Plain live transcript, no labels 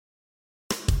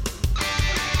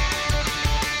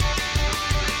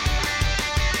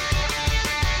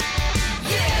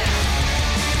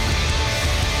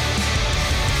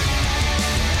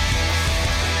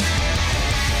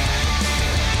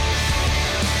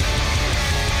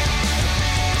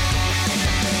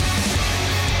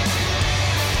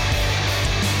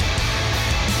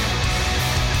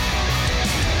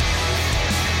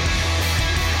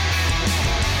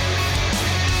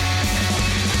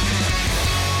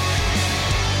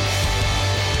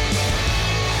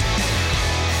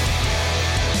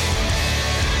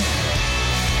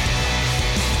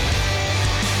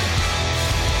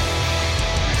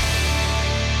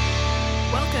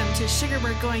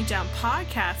we're going down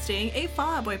podcasting, a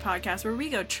Fall Out Boy podcast where we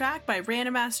go track by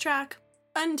random ass track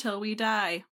until we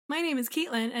die. My name is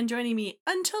Caitlin, and joining me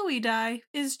until we die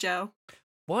is Joe.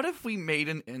 What if we made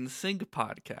an NSYNC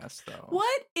podcast, though?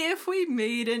 What if we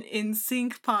made an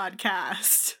NSYNC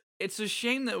podcast? It's a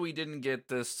shame that we didn't get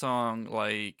this song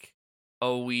like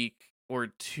a week or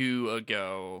two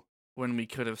ago when we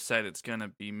could have said it's gonna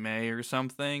be May or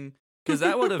something, because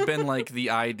that would have been like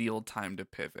the ideal time to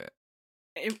pivot.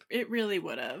 It really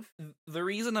would have. The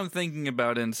reason I'm thinking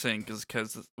about NSYNC is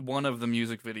because one of the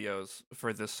music videos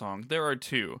for this song, there are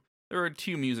two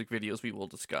music videos we will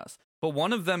discuss, but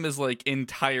one of them is like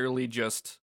entirely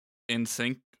just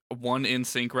NSYNC, one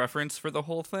NSYNC reference for the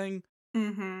whole thing.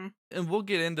 Mm-hmm. And we'll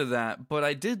get into that, but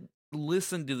I did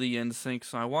listen to the NSYNC,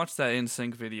 so I watched that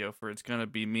NSYNC video for It's Gonna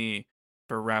Be Me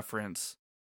for reference,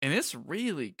 and it's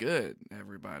really good,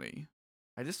 everybody.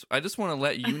 I just want to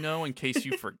let you know in case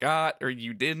you forgot or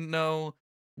you didn't know.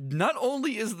 Not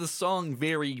only is the song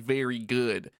very, very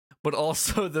good, but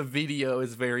also the video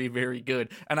is very, very good.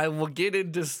 And I will get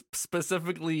into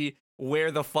specifically where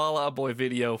the Fall Out Boy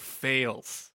video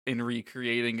fails in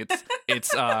recreating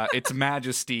its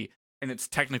majesty and its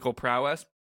technical prowess.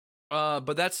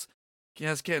 But that's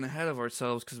getting ahead of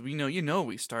ourselves because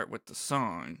we start with the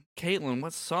song. Caitlin,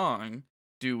 what song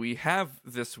do we have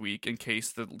this week in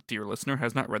case the dear listener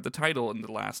has not read the title in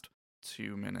the last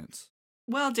 2 minutes?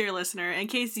 Well, dear listener, in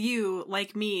case you,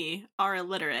 like me, are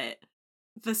illiterate,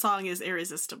 the song is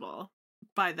Irresistible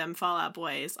by them Fall Out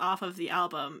Boys off of the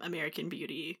album American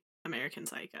Beauty, American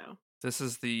Psycho. This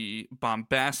is the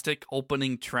bombastic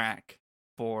opening track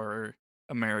for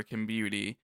American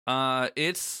Beauty.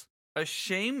 It's a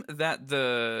shame that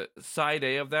the side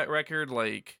A of that record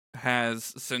has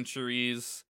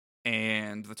Centuries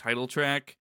and the title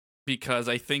track, because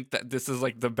I think that this is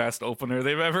the best opener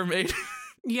they've ever made.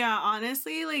 Yeah,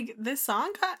 honestly, this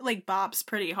song bops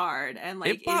pretty hard and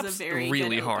it bops is a very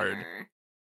really good hard. opener.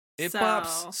 It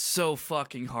bops so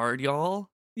fucking hard, y'all.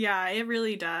 Yeah, it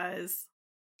really does.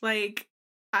 I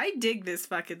dig this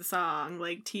fucking song,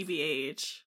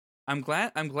 TBH. I'm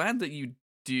glad that you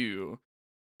do.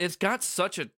 It's got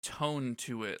such a tone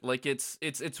to it.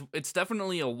 It's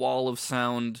definitely a wall of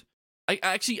sound.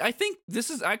 I think this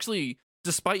is actually,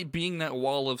 despite being that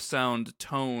wall of sound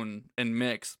tone and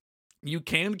mix, you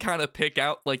can kind of pick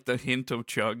out the hint of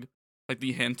chug,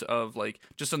 the hint of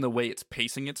just in the way it's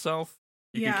pacing itself.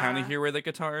 You can kind of hear where the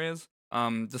guitar is,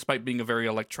 despite being a very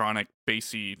electronic,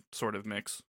 bassy sort of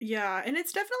mix. Yeah, and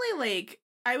it's definitely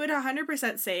I would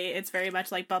 100% say it's very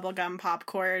much like bubblegum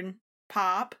popcorn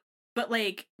pop, but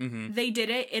they did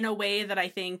it in a way that I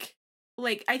think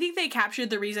they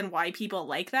captured the reason why people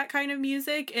like that kind of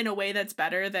music in a way that's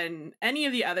better than any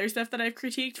of the other stuff that I've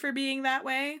critiqued for being that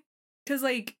way. Because,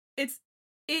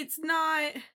 it's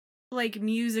not,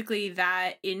 musically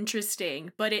that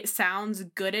interesting, but it sounds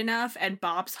good enough and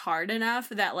bops hard enough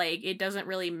that, it doesn't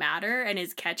really matter and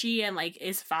is catchy and,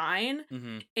 is fine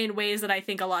in ways that I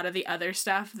think a lot of the other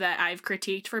stuff that I've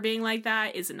critiqued for being like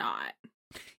that is not.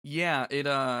 Yeah,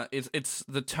 it's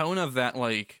the tone of that,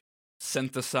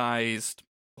 synthesized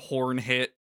horn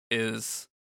hit it's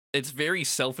very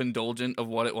self-indulgent of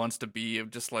what it wants to be, of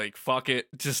just fuck it,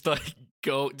 just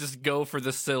go for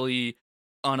the silly,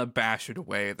 unabashed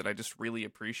way that I just really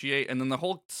appreciate. And then the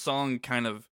whole song kind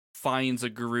of finds a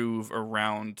groove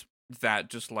around that,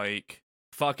 just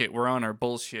fuck it, we're on our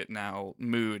bullshit now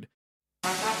mood.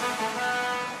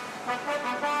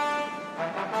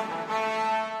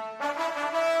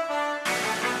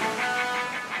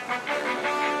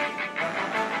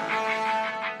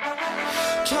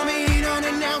 Coming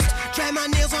unannounced, drag my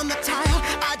nails on the tile.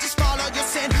 I just follow your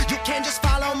sin, you can just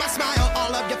follow my smile.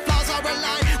 All of your flaws are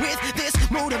aligned with this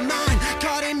mood of mine.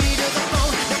 Cutting me to the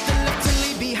bone, nothing left to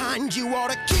leave behind. You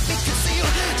ought to keep me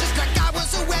concealed, just like I was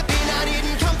a weapon. I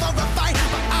didn't come for a fight,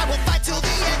 but I will fight till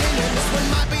the end. And this one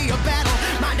might be a battle,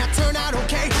 might not turn out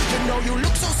okay. You know you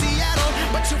look so Seattle,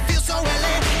 but you feel so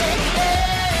LA. Hey, hey.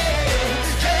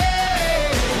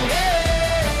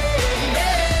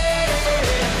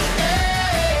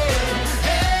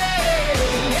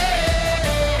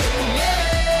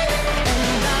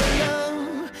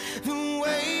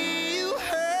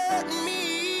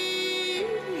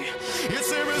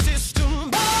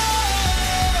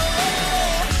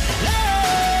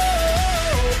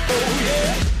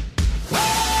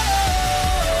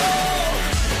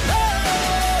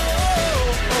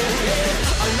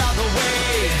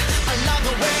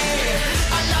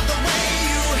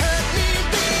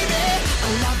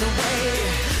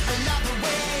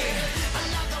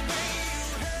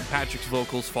 Patrick's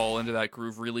vocals fall into that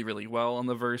groove really, really well on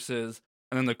the verses,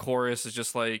 and then the chorus is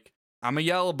just I'm a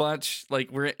yell bunch.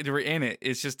 Like we're in it.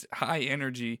 It's just high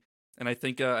energy, and I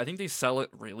think they sell it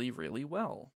really, really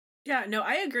well. Yeah, no,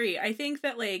 I agree. I think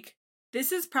that like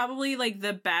this is probably like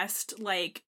the best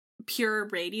like pure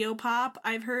radio pop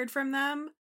I've heard from them.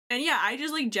 And yeah, I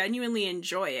just like genuinely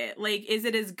enjoy it. Like, is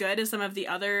it as good as some of the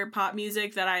other pop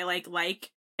music that I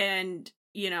like and,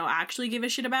 you know, actually give a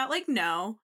shit about? Like,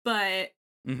 no, but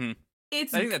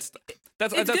it's, I think that's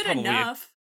good probably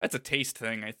enough. That's a taste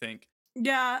thing, I think.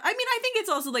 Yeah, I mean, I think it's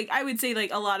also like, I would say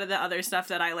like a lot of the other stuff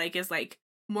that I like is like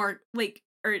more like,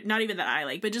 or not even that I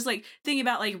like, but just like thinking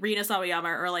about like Rina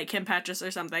Sawayama or like Kim Petras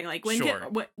or something, like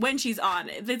when she's on,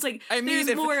 it's like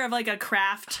there's more of like a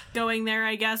craft going there,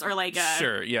 I guess, or like a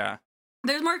sure, yeah.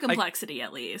 There's more complexity,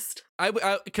 at least.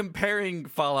 I comparing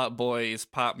Fall Out Boy's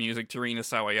pop music to Rina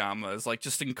Sawayama is like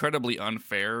just incredibly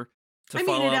unfair. I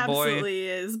mean, it absolutely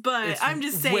is, but it's I'm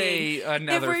just saying, way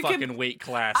another fucking weight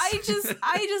class. I just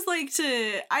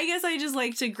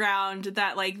like to ground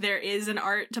that like there is an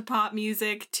art to pop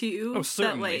music too. Oh,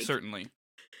 certainly, that, like, certainly.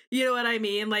 You know what I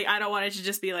mean? Like, I don't want it to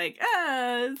just be like,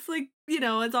 it's like, you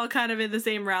know, it's all kind of in the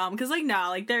same realm. Because like, nah,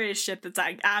 like there is shit that's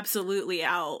like absolutely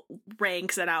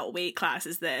outranks and outweight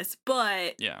classes this,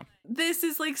 but yeah, this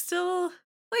is like still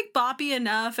like boppy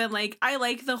enough, and like I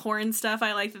like the horn stuff.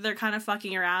 I like that they're kind of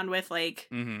fucking around with like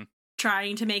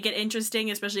trying to make it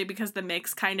interesting, especially because the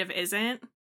mix kind of isn't.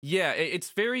 Yeah,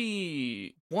 it's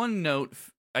very one note,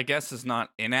 I guess, is not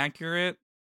inaccurate.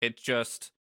 It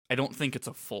just, I don't think it's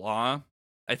a flaw.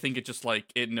 I think it just like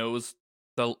it knows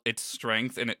its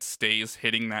strength and it stays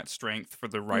hitting that strength for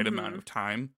the right amount of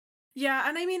time. Yeah,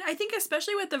 and I mean, I think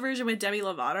especially with the version with Demi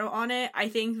Lovato on it, I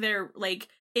think they're like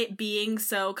it being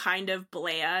so kind of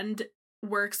bland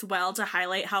works well to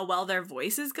highlight how well their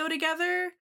voices go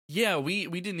together. Yeah, we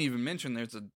didn't even mention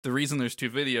the reason there's two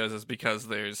videos is because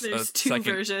there's two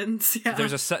versions. Yeah.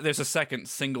 There's a second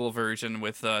single version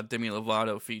with Demi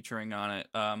Lovato featuring on it.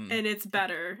 And it's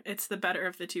better. It's the better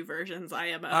of the two versions.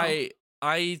 IMO.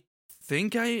 I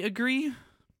think I agree.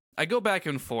 I go back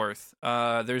and forth.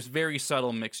 There's very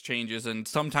subtle mix changes, and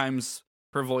sometimes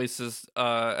her voice is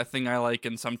a thing I like,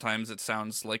 and sometimes it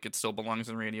sounds like it still belongs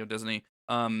in Radio Disney.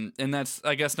 And that's,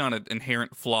 I guess, not an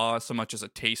inherent flaw so much as a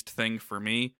taste thing for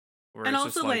me. And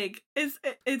also, like, it's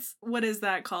what is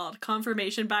that called?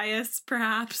 Confirmation bias,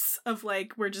 perhaps, of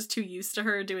like we're just too used to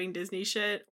her doing Disney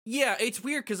shit. Yeah, it's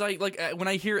weird because I like when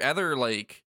I hear other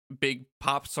like big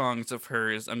pop songs of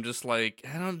hers, I'm just like,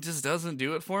 it just doesn't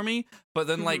do it for me. But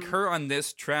then like her on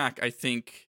this track, I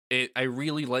think I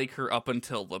really like her up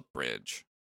until the bridge,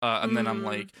 and then I'm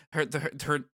like her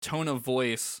tone of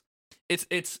voice.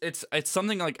 It's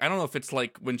something like, I don't know if it's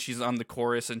like when she's on the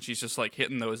chorus and she's just like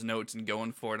hitting those notes and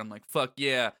going for it. I'm like, fuck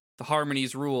yeah, the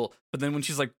harmonies rule. But then when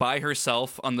she's like by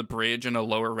herself on the bridge in a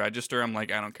lower register, I'm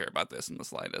like, I don't care about this in the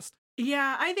slightest.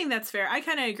 Yeah, I think that's fair. I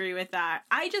kind of agree with that.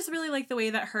 I just really like the way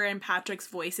that her and Patrick's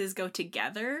voices go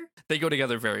together. They go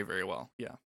together very, very well.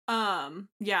 Yeah.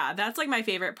 Yeah, that's like my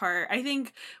favorite part. I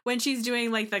think when she's doing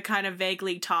like the kind of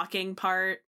vaguely talking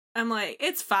part, I'm like,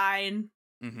 it's fine.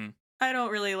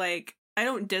 I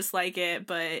don't dislike it,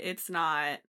 but it's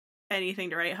not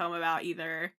anything to write home about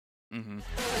either. I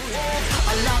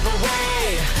love the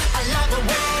way you hurt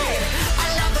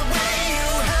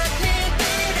me,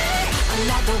 baby. I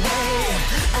love the way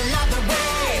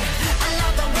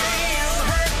you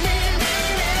hurt me,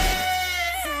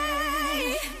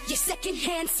 baby. Your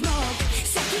secondhand smoke.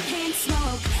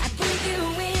 I breathe you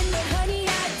in, but honey,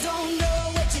 I don't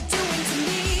know what you're doing to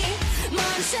me.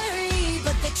 Moncherie,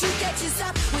 but the truth catches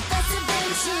up with us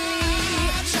eventually.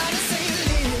 Try to say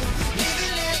live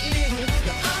and let live.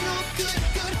 No, I'm no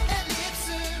good at lip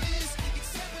service.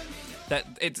 That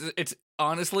it's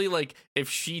honestly like if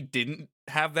she didn't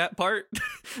have that part,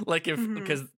 like if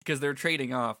because they're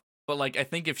trading off. But like I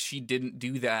think if she didn't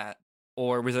do that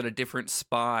or was at a different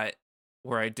spot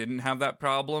where I didn't have that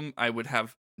problem, I would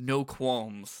have no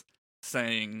qualms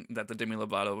saying that the Demi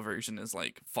Lovato version is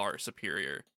like far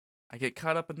superior. I get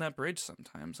caught up in that bridge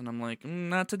sometimes, and I'm like,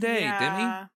 not today,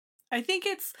 Demi. I think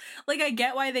it's, like, I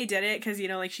get why they did it, because, you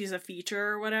know, like, she's a feature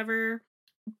or whatever.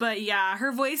 But, yeah,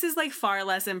 her voice is, like, far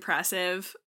less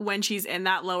impressive when she's in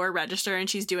that lower register, and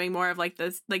she's doing more of, like,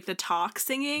 the talk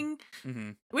singing.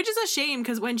 Which is a shame,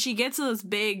 because when she gets those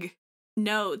big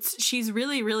notes, she's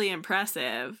really, really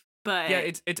impressive. But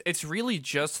yeah, it's really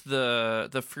just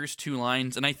the first two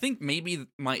lines, and I think maybe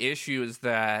my issue is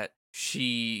that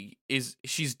she's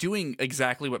doing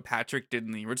exactly what Patrick did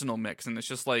in the original mix, and it's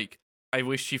just like I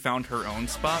wish she found her own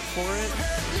spot for it.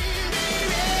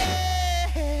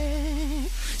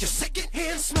 Your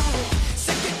secondhand smoke.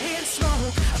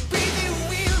 I breathe you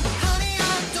in, but honey,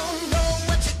 I don't know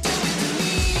what you're doing to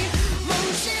me.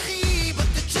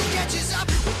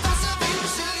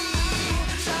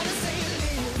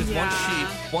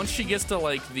 once she gets to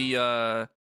like the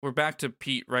we're back to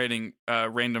Pete writing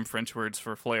random French words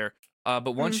for Flair.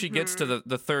 But once she gets to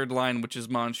the third line, which is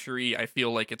Mon Cherie, I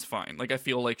feel like it's fine. Like I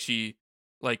feel like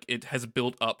it has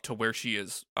built up to where she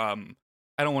is.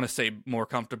 I don't want to say more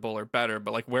comfortable or better,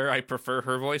 but like where I prefer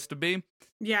her voice to be.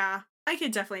 Yeah, I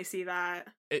could definitely see that.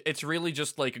 It's really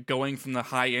just like going from the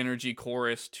high energy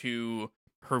chorus to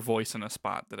her voice in a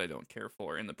spot that I don't care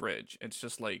for in the bridge. It's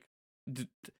just like,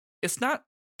 it's not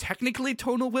technically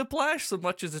tonal whiplash so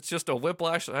much as it's just a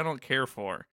whiplash that I don't care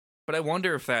for. But I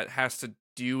wonder if that has to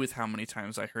do with how many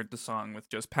times I heard the song with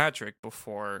just Patrick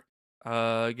before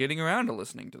getting around to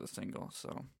listening to the single.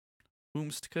 So,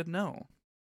 whomst could know?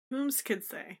 Whomst could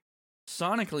say?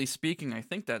 Sonically speaking, I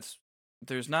think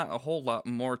there's not a whole lot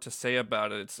more to say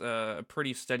about it. It's a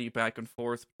pretty steady back and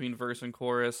forth between verse and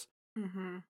chorus.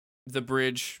 Mm-hmm. The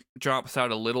bridge drops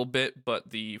out a little bit,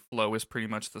 but the flow is pretty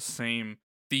much the same.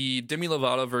 The Demi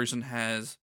Lovato version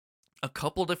has a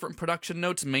couple different production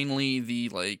notes, mainly the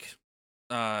like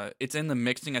it's in the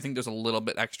mixing. I think there's a little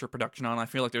bit extra production on. I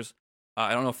feel like there's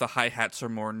I don't know if the hi-hats are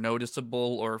more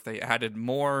noticeable or if they added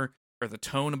more or the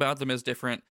tone about them is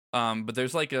different. But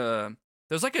there's like a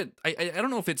I don't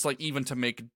know if it's like even to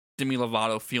make Demi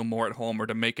Lovato feel more at home or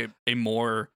to make it a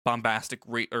more bombastic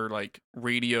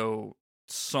radio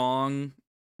song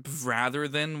rather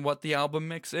than what the album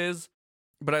mix is.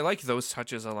 But I like those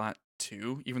touches a lot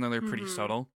too, even though they're pretty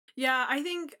subtle. Yeah, I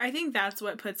think that's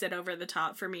what puts it over the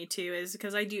top for me too, is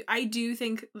because I do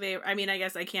think I mean, I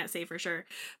guess I can't say for sure,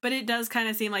 but it does kind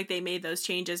of seem like they made those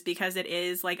changes because it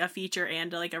is like a feature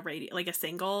and like a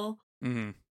single.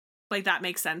 Mm-hmm. Like that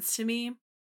makes sense to me.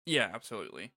 Yeah,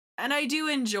 absolutely. And I do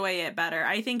enjoy it better.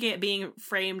 I think it being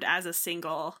framed as a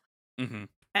single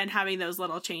and having those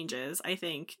little changes, I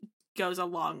think goes a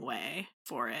long way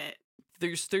for it.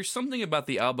 There's something about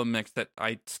the album mix that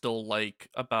I still like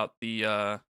about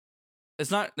the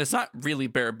it's not really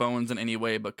bare bones in any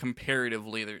way, but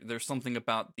comparatively there's something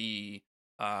about the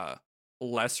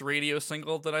less radio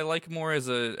single that I like more as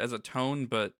a tone,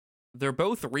 but they're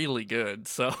both really good.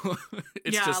 So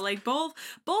it's just like both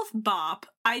bop.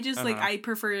 I just like I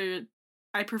prefer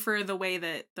the way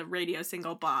that the radio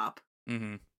single bop.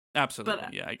 Mm-hmm. Absolutely.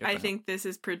 But yeah, I think this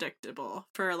is predictable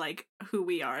for like who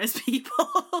we are as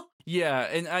people. Yeah,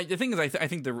 and the thing is, I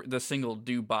think the single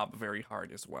do bop very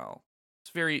hard as well.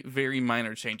 It's very, very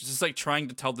minor changes. It's like trying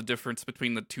to tell the difference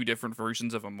between the two different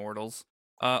versions of Immortals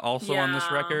also on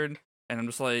this record. And I'm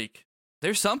just like,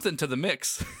 there's something to the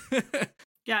mix.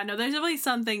 Yeah, no, there's definitely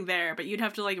something there, but you'd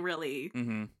have to like really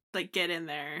like get in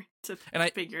there to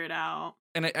figure it out.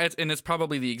 And it's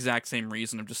probably the exact same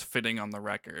reason of just fitting on the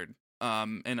record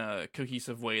in a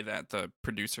cohesive way that the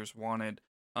producers wanted.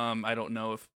 I don't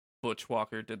know if Butch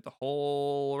Walker did the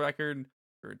whole record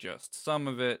or just some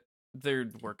of it. They're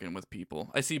working with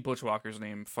people. I see Butch Walker's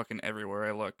name fucking everywhere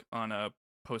I look on a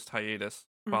post-hiatus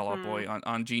Fall Out Boy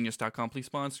on Genius.com. Please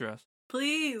sponsor us.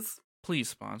 Please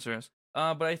sponsor us.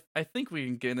 But I think we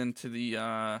can get into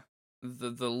the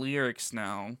lyrics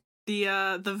now.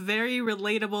 The very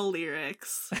relatable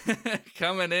lyrics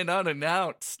coming in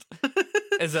unannounced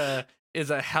is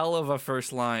a hell of a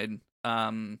first line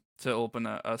to open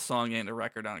a song and a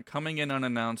record on. Coming in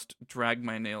unannounced, drag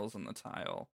my nails on the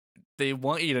tile. They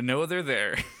want you to know they're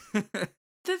there. The thing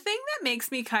that makes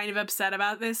me kind of upset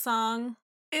about this song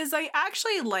is I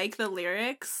actually like the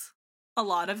lyrics, a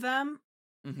lot of them.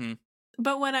 Mm-hmm.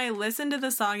 But when I listen to the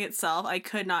song itself, I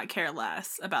could not care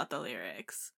less about the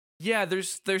lyrics. Yeah,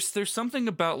 there's something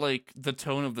about like the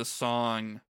tone of the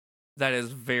song that is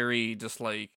very just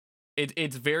like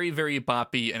it's very, very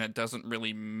boppy, and it doesn't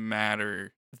really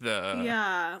matter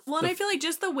yeah. Well, and I feel like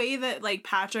just the way that like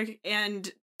Patrick and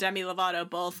Demi Lovato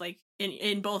both like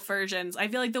in both versions, I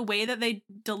feel like the way that they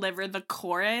deliver the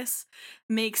chorus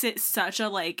makes it such a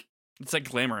like it's like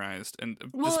glamorized, and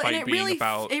despite and being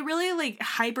about it really like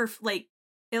hyper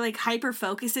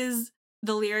focuses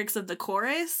the lyrics of the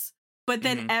chorus, but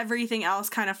then everything else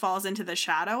kind of falls into the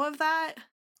shadow of that.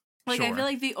 Like, sure. I feel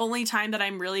like the only time that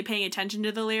I'm really paying attention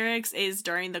to the lyrics is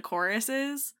during the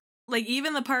choruses. Like,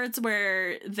 even the parts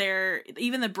where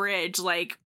even the bridge,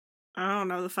 like, I don't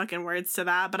know the fucking words to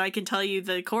that, but I can tell you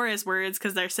the chorus words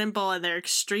because they're simple and they're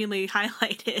extremely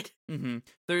highlighted. Mm-hmm.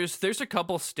 There's a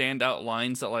couple standout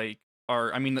lines that, like,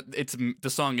 are, I mean, the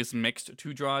song is mixed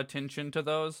to draw attention to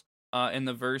those in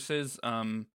the verses,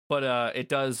 but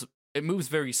it moves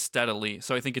very steadily,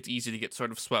 so I think it's easy to get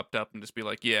sort of swept up and just be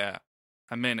like, yeah,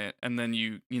 I'm in it, and then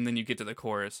you get to the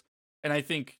chorus, and I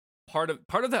think part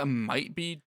of that might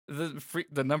be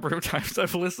the number of times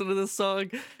I've listened to this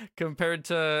song compared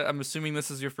to, I'm assuming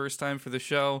this is your first time for the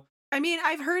show. I mean,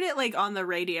 I've heard it like on the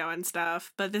radio and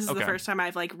stuff, but this is the Okay. first time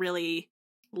I've like really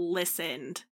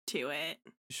listened to it.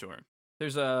 Sure.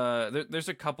 There's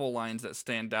a couple lines that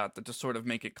stand out that just sort of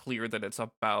make it clear that it's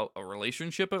about a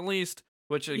relationship at least,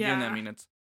 which again, I Yeah. mean, it's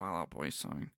a Fall Out Boy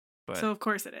song. But So of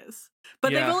course it is.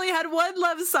 But Yeah. they've only had one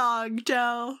love song,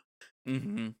 Joe.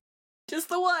 mhm. Just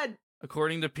the one.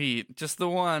 According to Pete, just the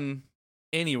one.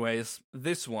 Anyways,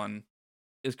 this one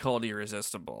is called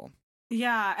Irresistible.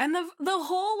 Yeah, and the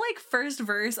whole like first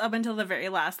verse up until the very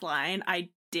last line, I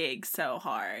dig so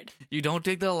hard. You don't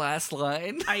dig the last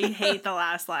line? I hate the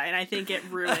last line. I think it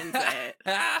ruins it.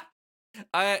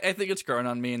 I think it's grown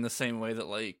on me in the same way that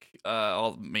like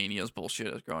all Mania's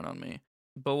bullshit has grown on me.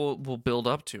 But we'll build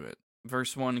up to it.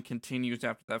 Verse 1 continues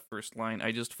after that first line.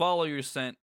 I just follow your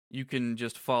scent. You can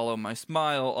just follow my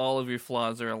smile. All of your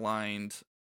flaws are aligned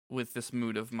with this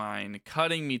mood of mine,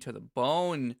 cutting me to the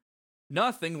bone.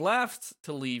 Nothing left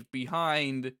to leave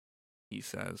behind, he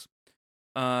says.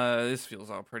 This feels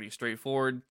all pretty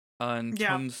straightforward. And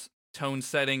Yeah. tone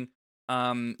setting.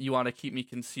 You ought to keep me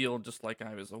concealed just like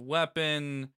I was a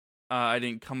weapon. I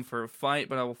didn't come for a fight,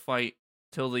 but I will fight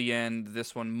till the end.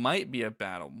 This one might be a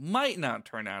battle. Might not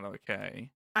turn out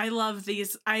okay. I love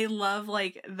these. I love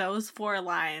like those 4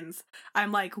 lines.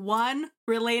 I'm like, 1,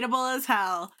 relatable as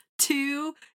hell.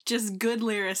 2, just good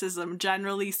lyricism,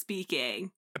 generally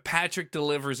speaking. Patrick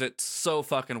delivers it so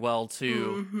fucking well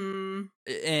too. Mm-hmm.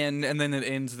 And then it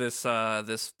ends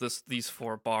these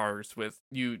 4 bars with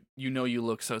you know you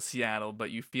look so Seattle,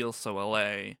 but you feel so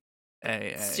LA.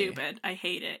 Stupid. I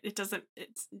hate it.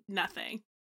 It's nothing.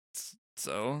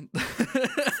 So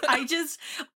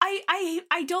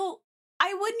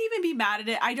I wouldn't even be mad at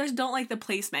it. I just don't like the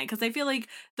placement because I feel like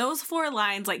those 4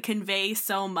 lines like convey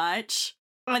so much.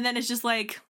 And then it's just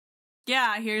like,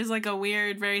 yeah, here's like a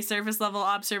weird, very surface level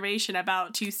observation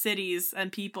about 2 cities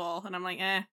and people. And I'm like,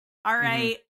 all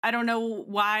right. I don't know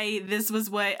why this was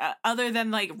what, other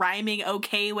than like rhyming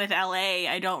okay with LA,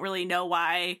 I don't really know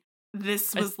why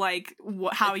this was like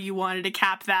how you wanted to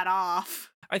cap that off.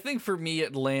 I think for me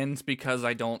it lands because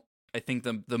I think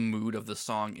the mood of the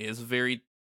song is very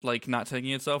like not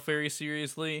taking itself very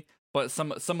seriously, but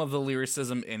some of the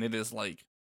lyricism in it is like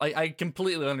I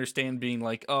completely understand being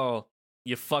like, oh,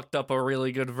 you fucked up a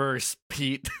really good verse,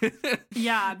 Pete.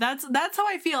 Yeah, that's how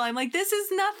I feel. I'm like, this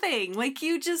is nothing. Like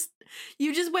you just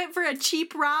went for a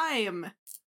cheap rhyme.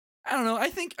 I don't know. I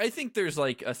think there's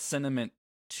like a sentiment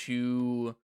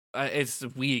to it's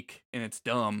weak and it's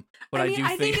dumb, but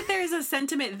I think there's a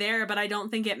sentiment there, but I don't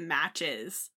think it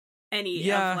matches any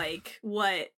of like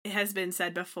what has been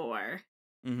said before.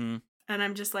 Mm-hmm. And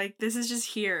I'm just like, this is just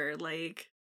here. Like,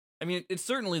 I mean, it's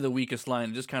certainly the weakest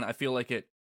line. It just kind of I feel like it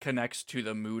connects to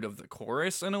the mood of the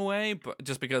chorus in a way, but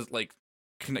just because like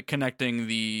connecting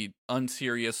the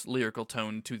unserious lyrical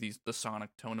tone to the sonic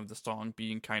tone of the song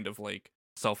being kind of like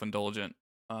self-indulgent,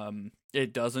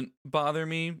 it doesn't bother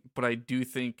me, but I do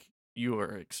think you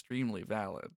are extremely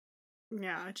valid.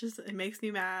 Yeah, it makes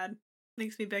me mad.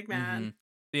 Makes me big mad. Mm-hmm.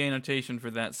 The annotation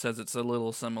for that says it's a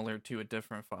little similar to a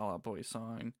different Fall Out Boy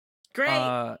song.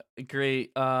 Great.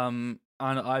 Great. On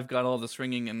I've Got All This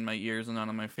Ringing in My Ears and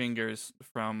on my Fingers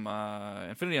from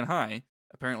Infinity on High.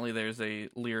 Apparently there's a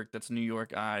lyric that's New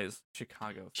York Eyes,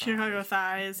 Chicago Thighs. Chicago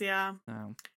Thighs, yeah.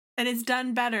 Oh. And it's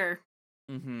done better.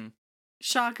 Mm-hmm.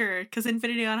 Shocker, because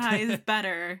Infinity on High is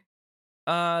better.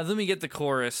 Then we get the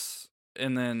chorus,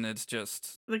 and then it's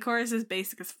just The chorus is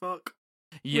basic as fuck.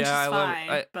 yeah, I love fine,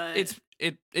 it. but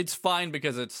It's fine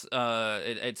because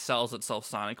it sells itself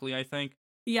sonically, I think.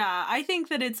 yeah, I think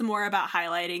that it's more about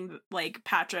highlighting like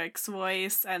Patrick's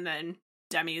voice and then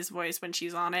Demi's voice when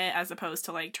she's on it, as opposed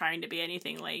to like trying to be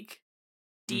anything like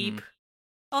deep. Mm-hmm.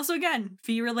 Also, again,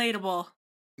 be relatable.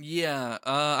 Yeah,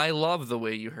 I love the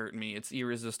way you hurt me. It's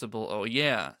irresistible. Oh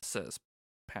yeah, says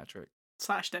Patrick.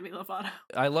 / Demi Lovato.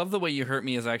 I love the way you hurt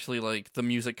me is actually like the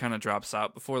music kind of drops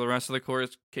out before the rest of the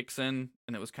chorus kicks in,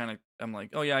 and it was kind of I'm like,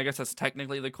 oh yeah, I guess that's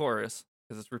technically the chorus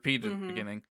because it's repeated at the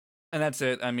beginning, and that's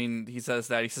it. I mean, he says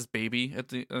baby at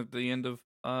the end of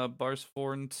bars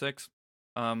 4 and 6.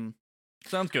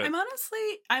 Sounds good.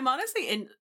 I'm honestly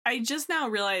I just now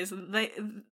realized they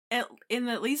at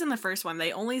least in the first one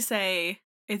they only say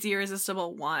it's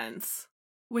irresistible once,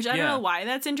 which I don't know why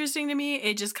that's interesting to me.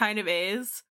 It just kind of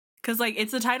is. Because, like,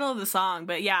 it's the title of the song,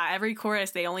 but yeah, every chorus,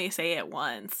 they only say it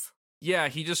once. Yeah,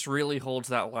 he just really holds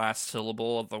that last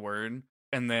syllable of the word.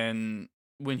 And then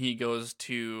when he goes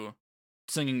to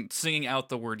singing out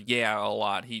the word yeah a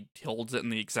lot, he holds it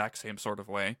in the exact same sort of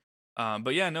way.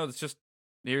 But yeah, no, it's just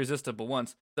irresistible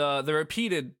once. They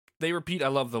repeat I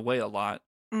love the way a lot.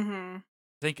 Mm-hmm.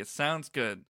 I think it sounds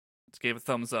good. Just gave a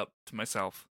thumbs up to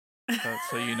myself.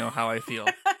 So you know how I feel.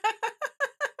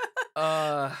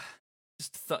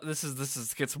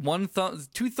 This gets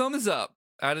 2 thumbs up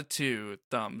out of 2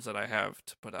 thumbs that I have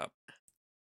to put up.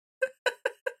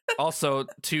 Also,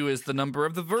 2 is the number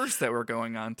of the verse that we're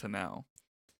going on to now.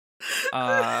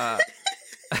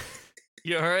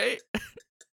 You alright?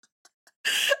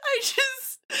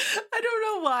 I don't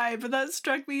know why, but that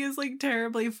struck me as like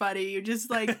terribly funny. You just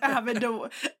like having to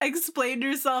explain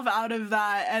yourself out of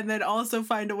that and then also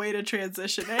find a way to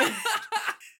transition it.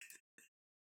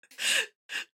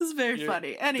 It's very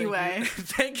funny. Anyway.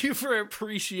 Thank you for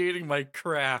appreciating my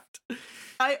craft.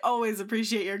 I always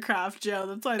appreciate your craft, Joe.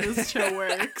 That's why this show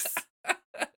works.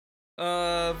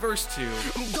 Verse 2.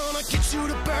 I'm gonna get you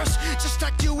to burst, just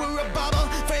like you were a bubble.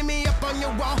 Frame me up on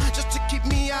your wall, just to keep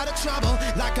me out of trouble.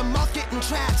 Like a moth getting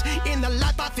trapped in the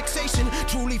light by fixation.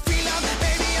 Truly feel love,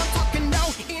 baby, I'm talking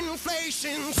no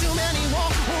inflation. Too many war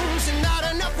wounds and not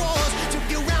enough wars. Too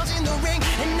few rounds in the ring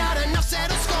and not enough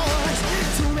settled scores.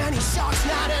 Too many sharks,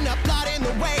 not enough blood in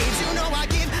the waves. You know I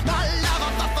give my love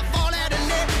a fall at a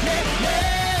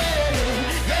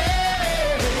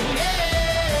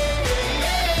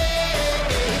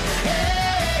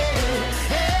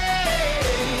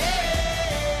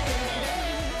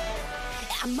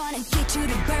I'm gonna get you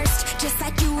to burst, just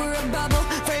like you were a bubble.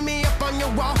 Frame me up on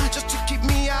your wall, just to keep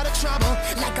me out of trouble.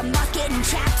 Like a moth getting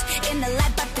trapped in the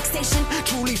light by fixation.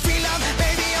 Truly feel love,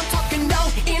 baby, I'm talking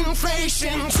no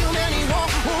inflation. Too many war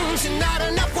wounds and not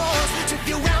enough wars. Too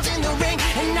few rounds in the ring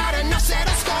and not enough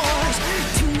settled scores.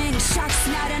 Too many sharks,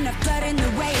 not enough blood in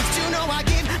the waves. You know I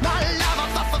give my love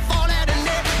a fall at a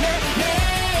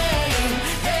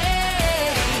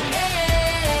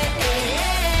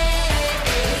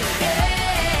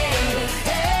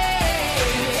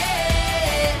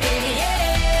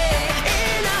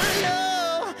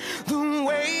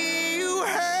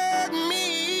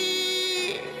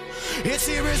it's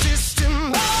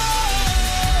irresistible.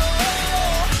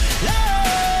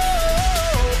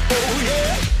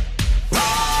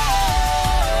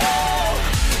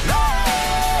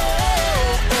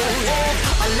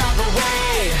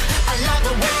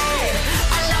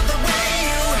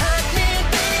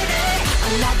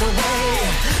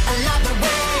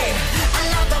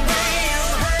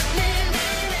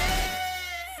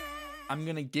 I'm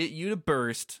gonna get you to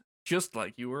burst, just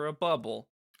like you were a bubble.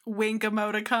 Wink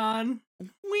emoticon.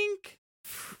 Wink.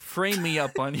 Frame me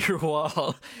up on your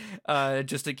wall,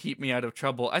 just to keep me out of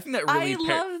trouble. I think that really. I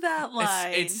love that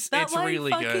line. It's line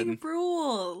really fucking good.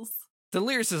 Rules. The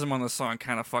lyricism on the song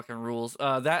kind of fucking rules.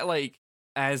 That like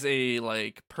as a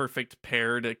like perfect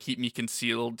pair to keep me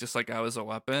concealed, just like I was a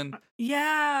weapon.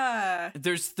 Yeah.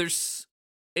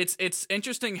 It's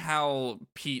interesting how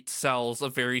Pete sells a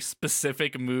very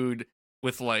specific mood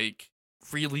with like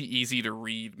really easy to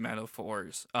read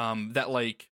metaphors. That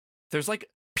like there's like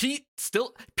Pete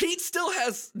still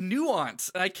has nuance,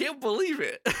 and I can't believe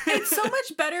it. It's so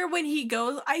much better when he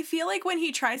goes. I feel like when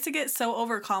he tries to get so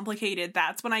overcomplicated,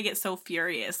 that's when I get so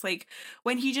furious. Like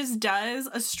when he just does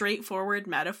a straightforward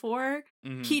metaphor,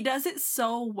 he does it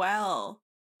so well.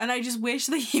 And I just wish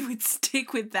that he would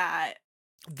stick with that.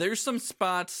 There's some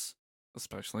spots,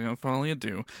 especially on Follow You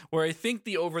Do, where I think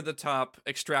the over-the-top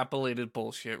extrapolated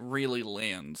bullshit really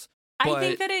lands. I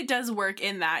think that it does work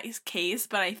in that case,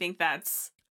 but I think that's...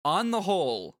 On the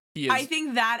whole, he is... I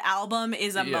think that album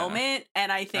is a moment,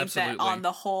 and I think that on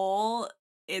the whole,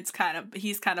 he's kind of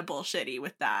bullshitty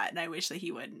with that, and I wish that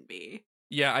he wouldn't be.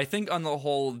 Yeah, I think on the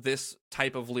whole, this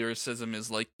type of lyricism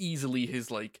is like easily his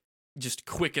like just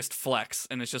quickest flex,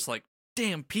 and it's just like,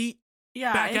 damn, Pete.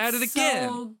 Yeah, back at it again.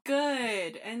 So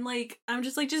good. And like I'm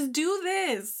just like, just do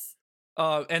this.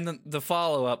 And the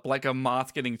follow-up, like a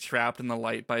moth getting trapped in the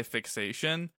light by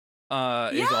fixation,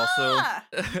 is also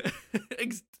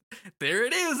there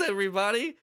it is,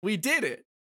 everybody. We did it.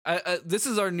 This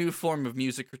is our new form of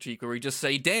music critique where we just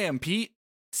say, damn, Pete,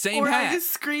 same hat. Or I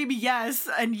just scream yes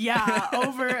and yeah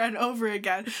over and over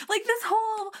again. Like this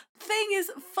whole thing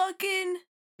is fucking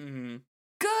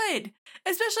good,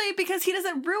 especially because he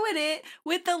doesn't ruin it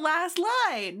with the last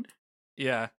line.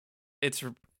 Yeah, it's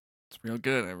real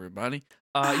good, everybody.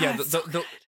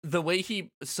 The way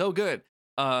he so good.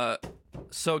 The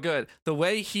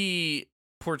way he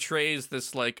portrays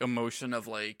this like emotion of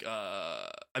like I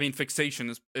mean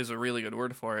fixation is a really good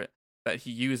word for it that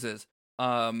he uses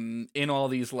in all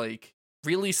these like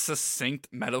really succinct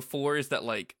metaphors that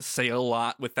like say a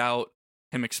lot without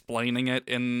him explaining it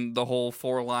in the whole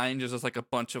 4 lines. There's just like a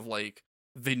bunch of like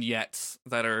vignettes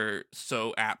that are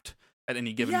so apt at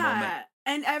any given moment.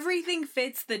 And everything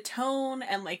fits the tone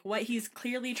and like what he's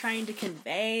clearly trying to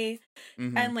convey.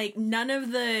 And like none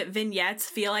of the vignettes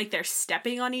feel like they're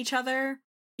stepping on each other.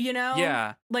 you know?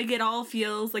 Yeah. Like, it all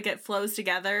feels like it flows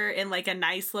together in, like, a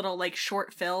nice little, like,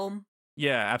 short film.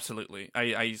 Yeah, absolutely.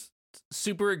 I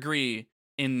super agree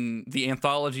in the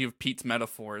anthology of Pete's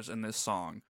metaphors in this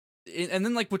song. And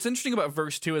then, like, what's interesting about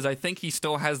verse 2 is I think he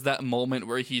still has that moment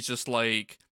where he's just,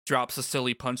 like, drops a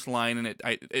silly punchline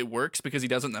and it works because he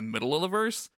does it in the middle of the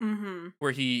verse. Mm-hmm.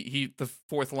 Where the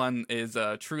fourth line is,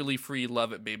 truly free,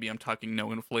 love it, baby, I'm talking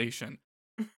no inflation.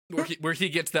 where he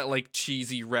gets that, like,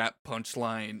 cheesy rap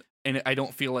punchline, and I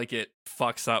don't feel like it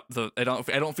fucks up I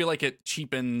don't feel like it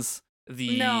cheapens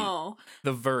the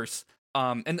verse.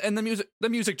 And the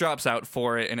music drops out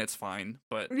for it, and it's fine.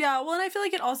 But yeah, well, and I feel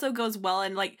like it also goes well,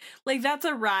 and like that's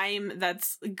a rhyme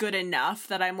that's good enough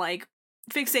that I'm like,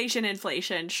 fixation,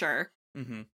 inflation, sure,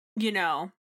 you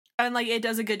know, and like it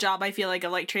does a good job. I feel like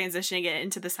of like transitioning it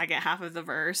into the second half of the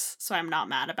verse, so I'm not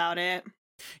mad about it.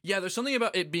 Yeah, there's something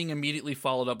about it being immediately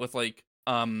followed up with like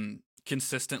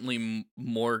consistently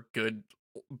more good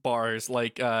bars,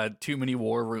 like too many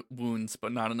war wounds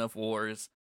but not enough wars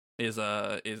is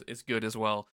good as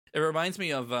well. It reminds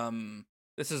me of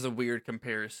this is a weird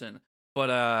comparison,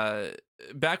 but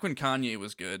back when Kanye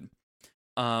was good,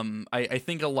 I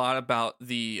think a lot about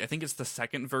I think it's the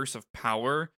second verse of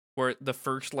Power, where the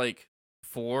first like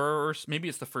four, or maybe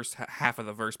it's the first half of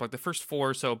the verse, but like the first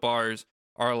 4 or so bars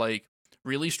are like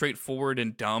really straightforward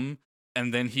and dumb,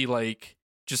 and then he like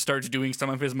just starts doing some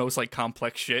of his most like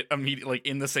complex shit immediately, like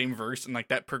in the same verse, and like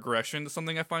that progression is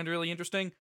something I find really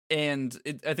interesting. And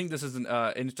I think this is an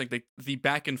interesting. Like the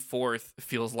back and forth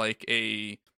feels like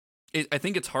I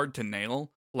think it's hard to nail.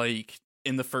 Like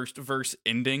in the first verse,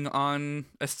 ending on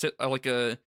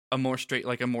a more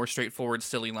straightforward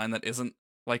silly line that isn't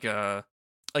like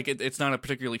it's not a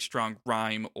particularly strong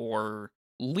rhyme or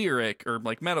lyric or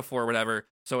like metaphor or whatever.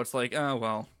 So it's like, oh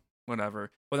well,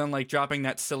 whatever. But then like dropping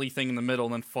that silly thing in the middle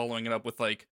and then following it up with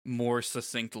like more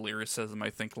succinct lyricism, I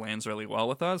think lands really well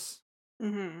with us.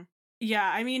 Mm-hmm. Yeah,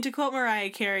 I mean, to quote Mariah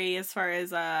Carey, as far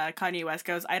as Kanye West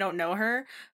goes, I don't know her,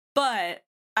 but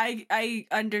I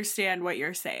understand what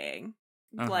you're saying,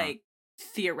 like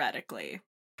theoretically,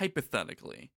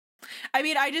 hypothetically. I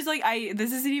mean, I just like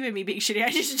this isn't even me being shitty.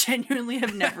 I just genuinely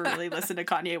have never really listened to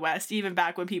Kanye West, even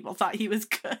back when people thought he was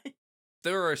good.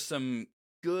 There are some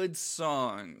good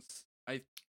songs.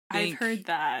 I've heard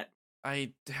that.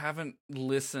 I haven't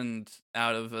listened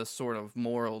out of a sort of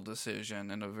moral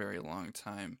decision in a very long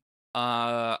time.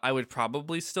 I would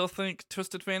probably still think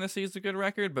Twisted Fantasy is a good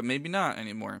record, but maybe not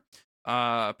anymore.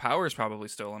 Power is probably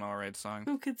still an alright song.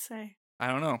 Who could say? I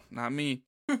don't know. Not me.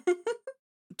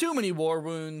 Too many war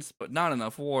wounds, but not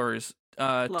enough wars.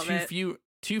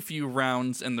 Too few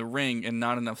rounds in the ring and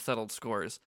not enough settled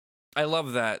scores. I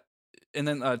love that. And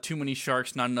then too many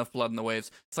sharks, not enough blood in the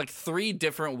waves. It's like 3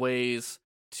 different ways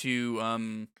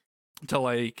to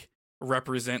like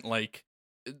represent like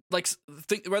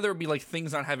whether it be like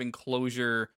things not having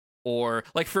closure, or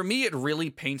like for me it really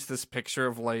paints this picture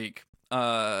of like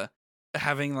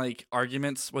having like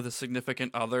arguments with a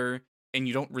significant other and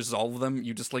you don't resolve them,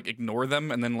 you just like ignore them,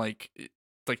 and then like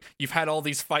you've had all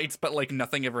these fights but like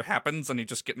nothing ever happens and you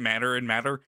just get madder and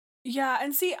madder. Yeah,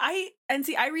 and see I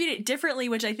read it differently,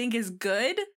 which I think is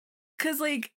good, cuz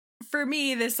like for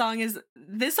me this song is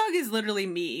literally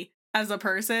me as a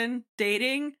person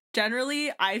dating.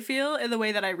 Generally, I feel in the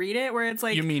way that I read it, where it's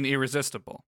like, you mean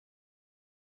Irresistible?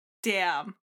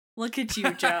 Damn, look at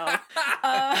you, Joe.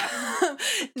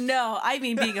 No, I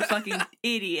mean being a fucking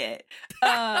idiot.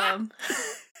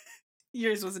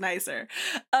 Yours was nicer.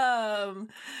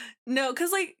 No,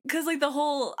 cause like the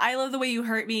whole I love the way you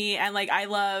hurt me, and like I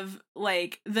love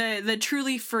like the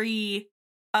truly free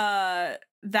that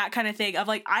kind of thing of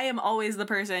like I am always the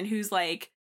person who's like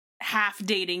half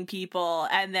dating people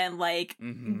and then like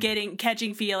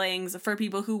catching feelings for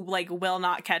people who like will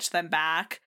not catch them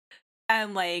back,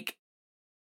 and like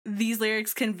these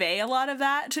lyrics convey a lot of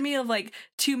that to me, of like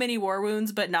too many war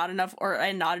wounds but not enough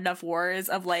wars,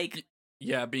 of like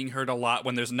being hurt a lot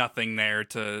when there's nothing there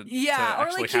to or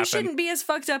like happen. You shouldn't be as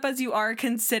fucked up as you are,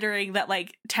 considering that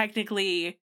like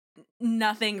technically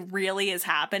nothing really is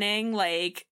happening.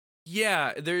 Like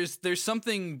there's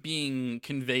something being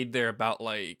conveyed there about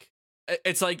like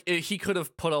it's like he could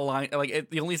have put a line like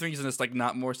the only reason it's like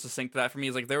not more succinct to that for me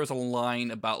is like there was a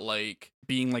line about like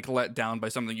being like let down by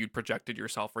something you'd projected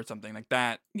yourself or something like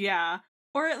that. Yeah,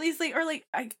 or at least like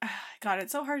God,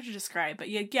 it's so hard to describe, but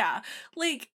yeah,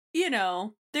 like, you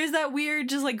know, there's that weird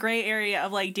just like gray area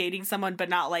of like dating someone but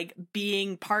not like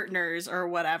being partners or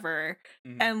whatever,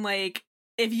 and like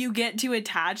if you get too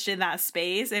attached in that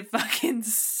space, it fucking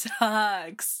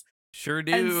sucks. Sure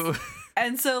do.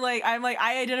 And so, like, I'm like,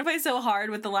 I identify so hard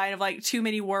with the line of, like, too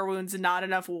many war wounds and not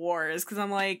enough wars. Because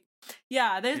I'm like,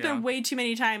 yeah, there's been way too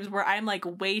many times where I'm, like,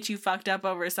 way too fucked up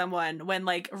over someone when,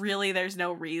 like, really there's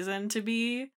no reason to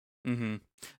be. Mm-hmm.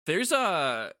 There's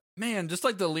man, just,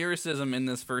 like, the lyricism in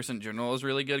this verse in general is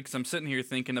really good. Because I'm sitting here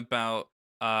thinking about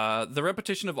the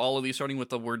repetition of all of these starting with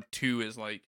the word to is,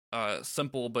 like,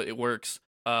 simple, but it works.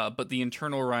 But the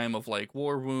internal rhyme of like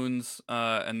war wounds,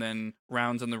 and then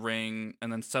rounds in the ring,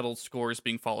 and then settled scores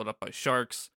being followed up by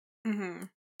sharks. Mm-hmm.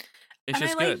 It's and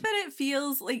just I like good. that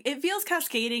it feels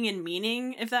cascading in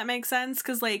meaning, if that makes sense.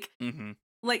 Because like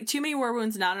too many war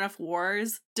wounds, not enough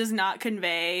wars does not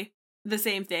convey the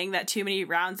same thing that too many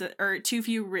rounds or too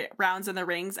few rounds in the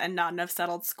rings and not enough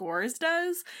settled scores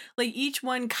does. Like each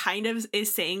one kind of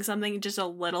is saying something just a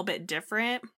little bit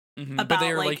different. About, but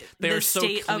they are like they are so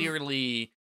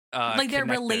clearly like they're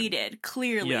connected. Related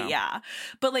clearly, yeah.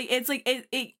 But like it's like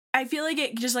it I feel like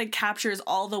it just like captures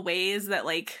all the ways that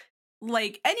like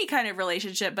any kind of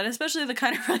relationship, but especially the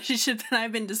kind of relationship that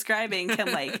I've been describing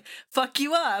can like fuck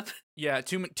you up. Yeah,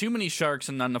 too many sharks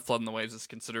and not enough flood in the waves is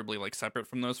considerably like separate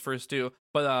from those first two.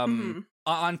 But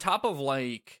on top of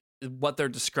like what they're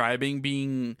describing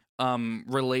being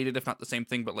related, if not the same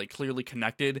thing, but like clearly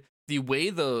connected, the way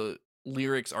the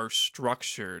lyrics are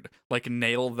structured like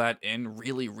nail that in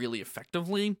really, really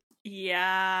effectively.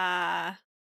 Yeah,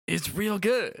 it's real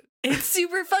good. It's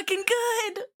super fucking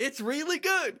good. It's really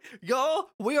good, y'all.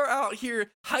 We are out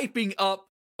here hyping up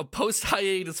a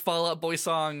post-hiatus Fall Out Boy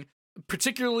song,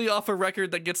 particularly off a record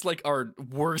that gets like our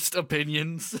worst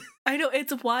opinions. I know,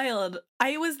 it's wild.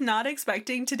 I was not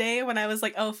expecting today when I was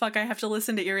like, oh fuck, I have to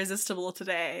listen to Irresistible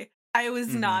today. I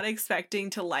was not expecting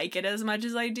to like it as much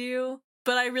as I do.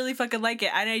 But I really fucking like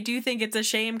it. And I do think it's a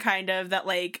shame kind of that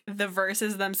like the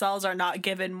verses themselves are not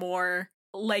given more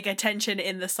like attention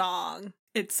in the song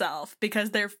itself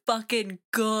because they're fucking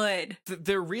good.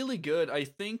 They're really good. I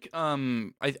think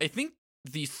I think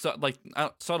the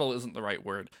subtle isn't the right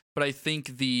word, but I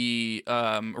think the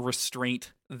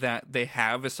restraint that they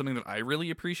have is something that I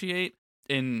really appreciate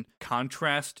in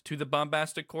contrast to the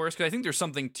bombastic chorus. Because I think there's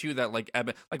something to that like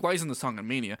ebb, like why isn't the song on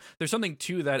Mania? There's something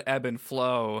to that ebb and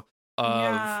flow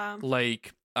of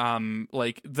like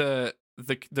the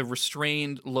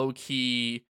restrained low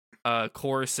key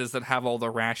choruses that have all the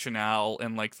rationale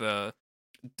and like the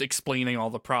explaining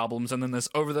all the problems, and then this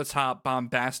over the top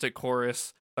bombastic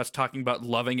chorus that's talking about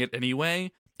loving it anyway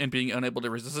and being unable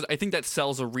to resist it. I think that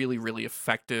sells a really, really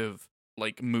effective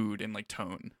like mood and like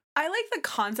tone. I like the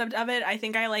concept of it. I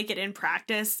think I like it in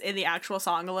practice in the actual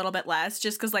song a little bit less,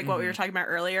 just because like what we were talking about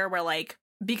earlier, where like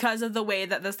because of the way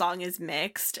that the song is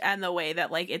mixed and the way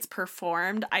that like it's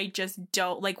performed, I just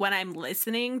don't like when I'm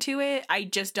listening to it, I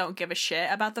just don't give a shit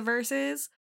about the verses,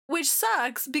 which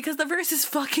sucks because the verses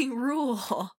fucking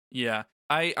rule. Yeah,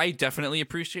 I definitely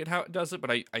appreciate how it does it,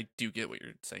 but I do get what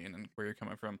you're saying and where you're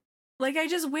coming from. Like I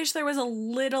just wish there was a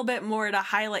little bit more to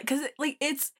highlight because like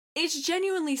it's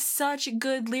genuinely such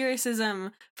good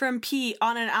lyricism from Pete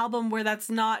on an album where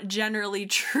that's not generally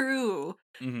true.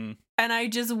 And I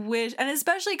just wish, and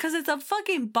especially because it's a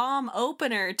fucking bomb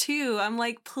opener too. I'm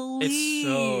like, please. It's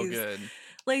so good.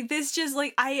 Like this just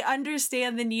like, I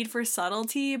understand the need for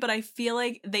subtlety, but I feel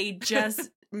like they just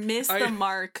miss the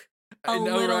mark a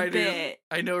little bit.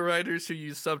 I know writers who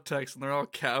use subtext and they're all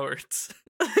cowards.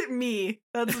 Me.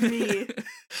 That's me.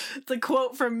 It's a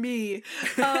quote from me.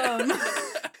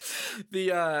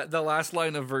 The last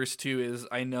line of verse 2 is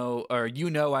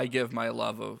I give my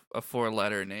love a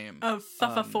 4-letter name. A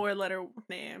 4-letter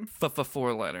name.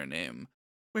 4-letter name.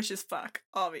 Which is fuck,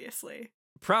 obviously.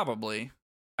 Probably.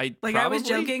 I was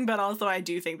joking, but also I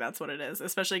do think that's what it is,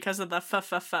 especially because of the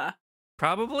f.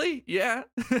 Probably, yeah.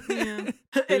 In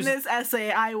this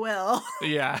essay, I will.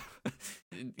 Yeah.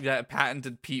 That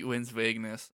patented Pete wins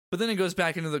vagueness. But then it goes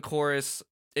back into the chorus.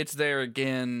 It's there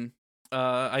again.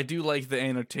 I do like the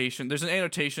annotation. There's an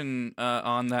annotation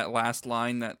on that last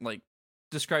line that like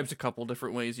describes a couple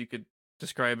different ways you could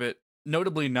describe it.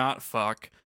 Notably not fuck.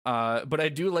 But I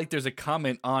do like there's a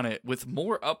comment on it with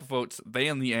more upvotes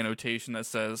than the annotation that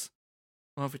says,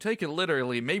 well, if we take it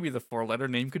literally, maybe the 4-letter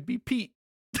name could be Pete.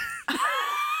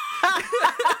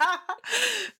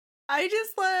 I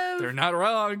just love... They're not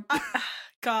wrong.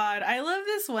 God, I love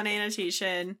this one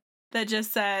annotation that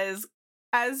just says,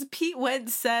 as Pete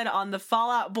Wentz said on the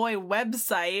Fall Out Boy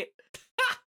website.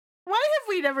 Why have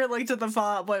we never looked at the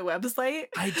Fall Out Boy website?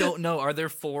 I don't know. Are there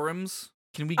forums?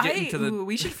 Can we get into the...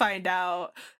 we should find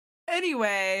out.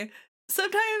 Anyway,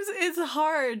 sometimes it's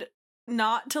hard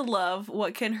not to love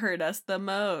what can hurt us the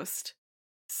most.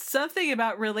 Something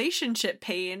about relationship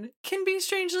pain can be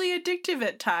strangely addictive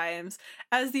at times,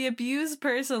 as the abused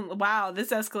person, wow, this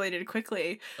escalated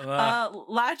quickly,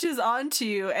 latches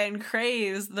onto and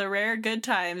craves the rare good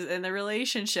times in the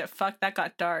relationship. Fuck, that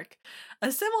got dark.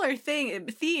 A similar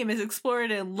theme is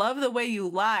explored in Love the Way You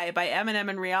Lie by Eminem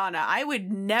and Rihanna. I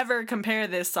would never compare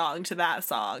this song to that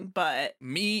song, but...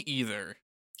 Me either.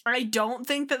 I don't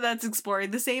think that that's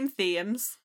exploring the same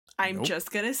themes. I'm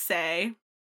just gonna say...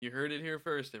 You heard it here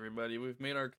first, everybody. We've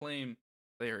made our claim.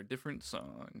 They are different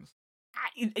songs.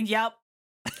 Yep.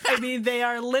 I mean, they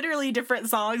are literally different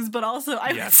songs, but also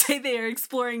I would say they are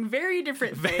exploring very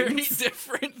different things. Very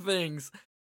different things.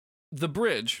 The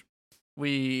bridge.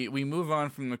 We move on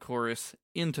from the chorus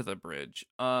into the bridge.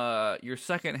 Your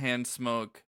secondhand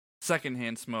smoke.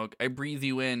 I breathe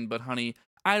you in, but honey,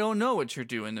 I don't know what you're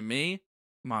doing to me,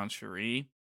 Mon Cherie.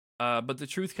 But the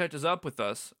truth catches up with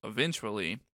us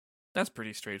eventually. That's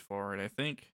pretty straightforward, I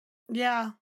think. Yeah.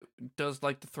 Does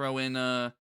like to throw in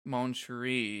Mon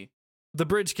Cherie. The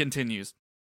bridge continues.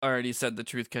 I already said the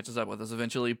truth catches up with us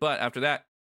eventually, but after that,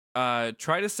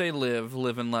 try to say live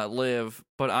and let live,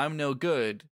 but I'm no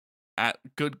good at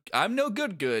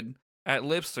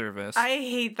lip service. I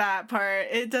hate that part.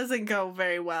 It doesn't go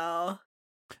very well.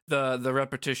 The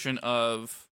repetition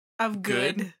of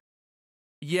good.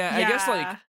 Yeah, I guess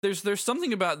like there's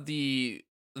something about the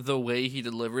way he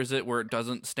delivers it where it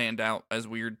doesn't stand out as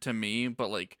weird to me, but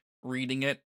like reading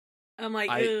it, I'm like,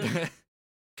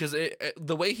 because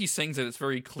the way he sings it, it's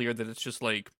very clear that it's just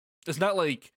like, it's not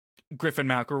like Griffin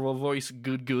McElroy voice,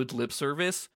 good lip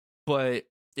service, but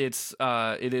it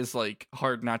is like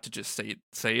hard not to just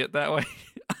say it that way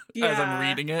as I'm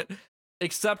reading it.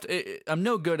 Except I'm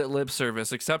no good at lip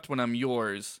service, except when I'm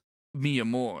yours, mi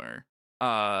amor.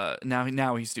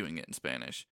 Now he's doing it in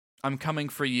Spanish. I'm coming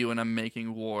for you and I'm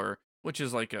making war, which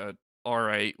is like a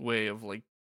alright way of like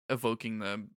evoking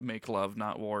the make love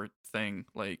not war thing.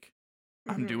 Like,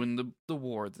 I'm doing the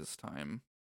war this time.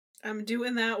 I'm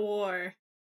doing that war.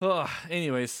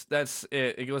 Anyways, that's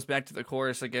it. It goes back to the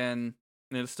chorus again,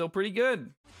 and it's still pretty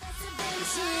good.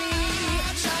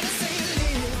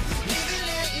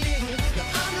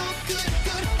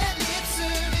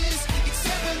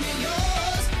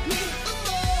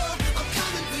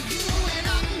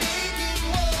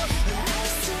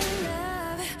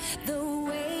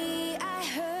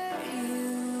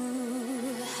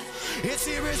 It's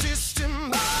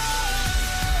irresistible.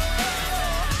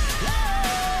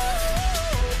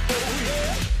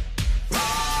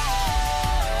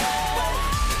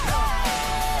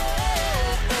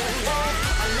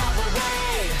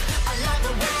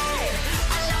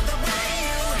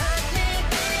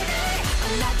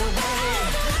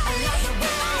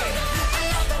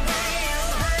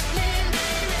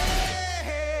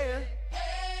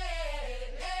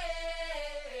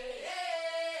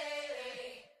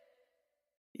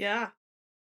 Yeah.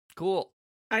 Cool.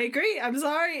 I agree. I'm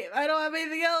sorry. I don't have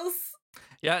anything else.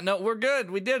 Yeah, no, we're good.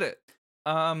 We did it.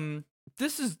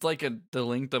 This is like the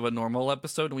length of a normal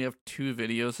episode, and we have 2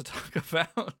 videos to talk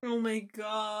about. Oh my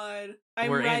god.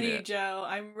 I'm ready, Joe.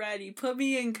 I'm ready. Put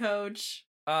me in, coach.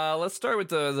 Let's start with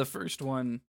the first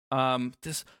one.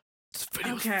 This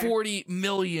video has 40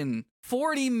 million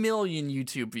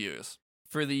YouTube views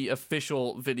for the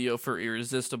official video for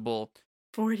Irresistible.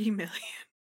 40 million.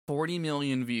 40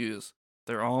 million views.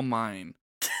 They're all mine.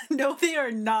 No, they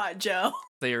are not, Joe.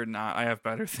 They are not. I have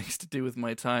better things to do with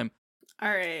my time. All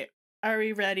right. Are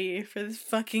we ready for this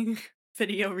fucking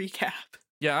video recap?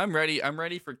 Yeah, I'm ready. I'm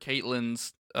ready for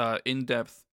Caitlin's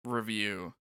in-depth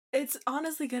review. It's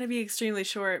honestly going to be extremely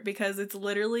short because it's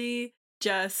literally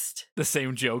just the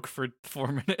same joke for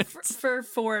 4 minutes. For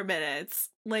 4 minutes.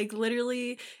 Like,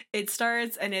 literally, it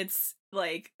starts and it's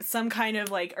like some kind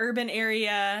of like urban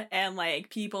area and like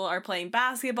people are playing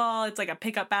basketball. It's like a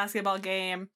pickup basketball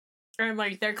game. And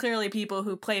like they're clearly people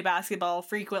who play basketball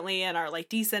frequently and are like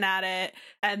decent at it.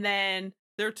 And then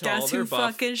they're tall, guess they're who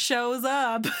buff. Fucking shows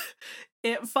up?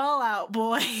 Fall Out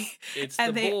Boy. It's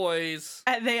and the boys.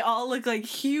 And they all look like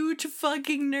huge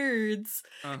fucking nerds.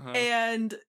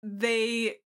 And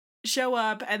they show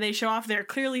up and they show off their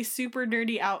clearly super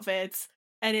nerdy outfits.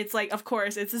 And it's like, of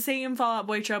course, it's the same Fall Out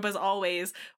Boy trope as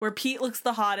always, where Pete looks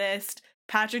the hottest,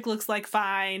 Patrick looks like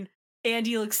fine,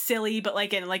 Andy looks silly, but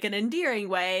like in like an endearing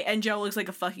way, and Joe looks like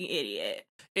a fucking idiot.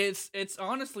 It's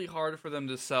honestly hard for them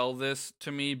to sell this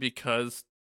to me because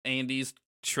Andy's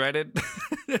shredded.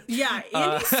 Yeah,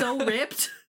 Andy's so ripped.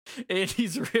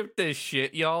 Andy's ripped as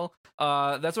shit, y'all.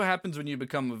 That's what happens when you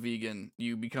become a vegan.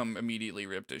 You become immediately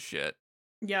ripped as shit.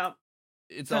 Yep.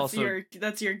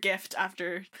 That's your gift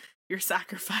after your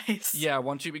sacrifice. Yeah,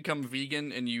 once you become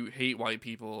vegan and you hate white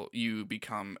people, you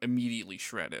become immediately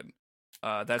shredded.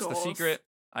 That's Goals. the secret.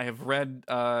 I have read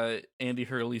Andy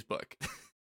Hurley's book.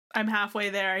 I'm halfway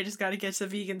there. I just got to get to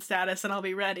vegan status and I'll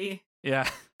be ready. Yeah.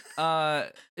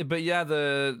 But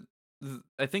yeah,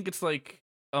 I think it's like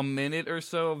a minute or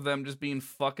so of them just being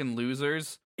fucking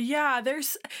losers. Yeah,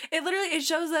 it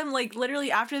shows them like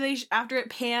literally after it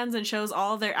pans and shows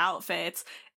all of their outfits,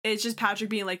 it's just Patrick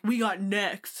being like, "We got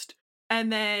next."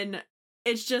 And then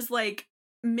it's just like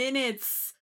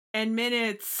minutes and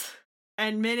minutes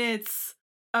and minutes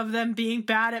of them being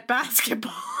bad at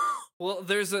basketball. Well,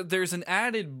 there's an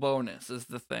added bonus is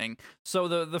the thing. So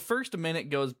the first minute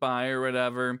goes by or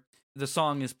whatever, the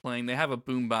song is playing. They have a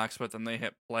boombox with them. They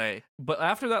hit play. But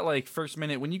after that like first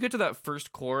minute, when you get to that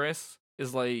first chorus,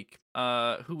 is like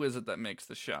who is it that makes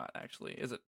the shot? Actually,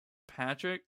 is it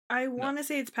Patrick? I want to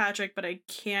say it's Patrick, but I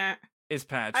can't. It's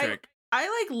Patrick.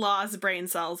 I like lost brain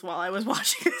cells while I was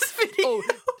watching this video. Oh,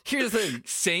 here's the thing.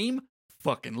 Same.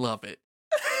 Fucking love it.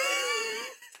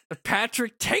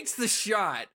 Patrick takes the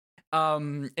shot.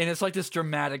 And it's like this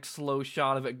dramatic slow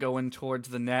shot of it going towards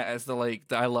the net as the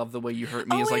I love the way you hurt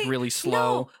me is like really slow.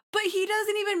 No, but he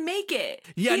doesn't even make it.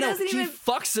 Yeah, he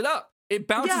fucks it up. It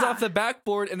bounces off the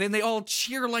backboard and then they all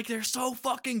cheer like they're so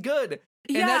fucking good.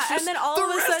 And that's just and then all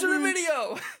the rest of the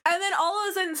video. And then all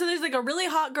of a sudden, so there's like a really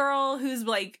hot girl who's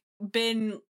like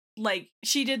been like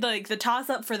she did like the toss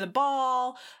up for the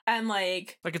ball and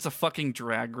like it's a fucking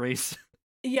drag race.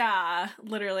 Yeah,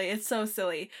 literally, it's so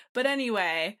silly. But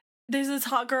anyway, there's this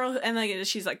hot girl and like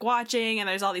she's like watching and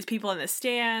there's all these people in the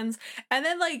stands and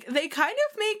then like they kind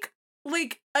of make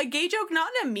like a gay joke, not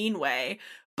in a mean way,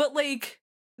 but like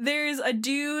there's a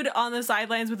dude on the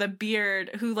sidelines with a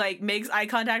beard who like makes eye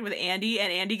contact with Andy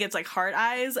and Andy gets like heart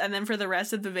eyes, and then for the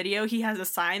rest of the video he has a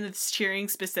sign that's cheering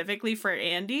specifically for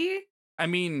Andy. I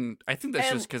mean, I think that's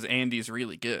just because Andy's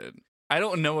really good. I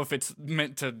don't know if it's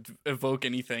meant to evoke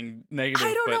anything negative.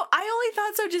 I don't know. I only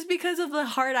thought so just because of the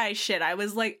hard eye shit. I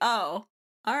was like, oh,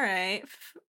 all right.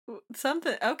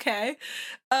 Something. Okay.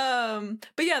 But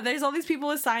yeah, there's all these people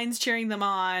with signs cheering them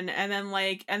on. And then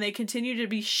and they continue to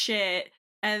be shit.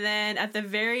 And then at the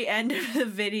very end of the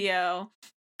video,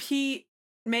 Pete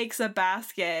makes a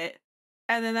basket.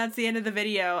 And then that's the end of the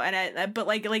video. And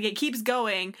it keeps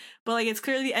going. But it's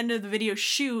clearly the end of the video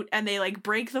shoot. And they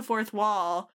break the fourth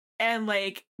wall. And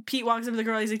Pete walks up to the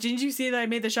girl, he's like, "Didn't you see that I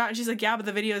made the shot?" And she's like, "Yeah, but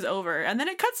the video's over." And then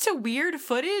it cuts to weird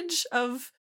footage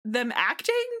of them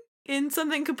acting in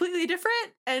something completely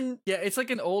different. And yeah, it's like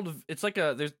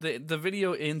there's the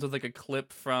video ends with a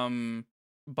clip from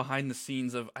behind the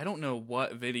scenes of I don't know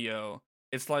what video.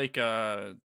 It's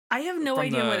I have no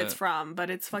idea what it's from, but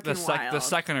it's fucking wild. The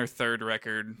second or third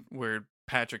record where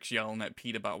Patrick's yelling at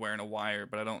Pete about wearing a wire,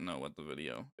 but I don't know what the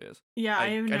video is. Yeah, I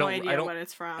have no idea what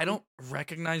it's from. I don't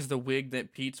recognize the wig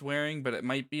that Pete's wearing, but it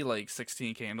might be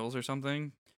 16 Candles or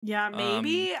something. Yeah,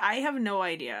 maybe. I have no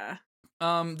idea.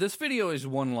 This video is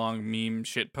one long meme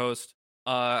shitpost.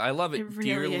 I love it really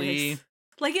dearly. Is.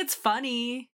 It's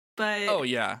funny. But oh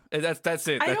yeah, that's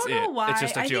it. I don't know why. It's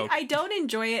just a joke. I don't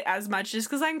enjoy it as much just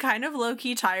because I'm kind of low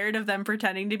key tired of them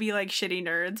pretending to be shitty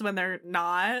nerds when they're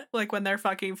not. When they're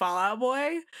fucking Fall Out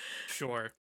Boy.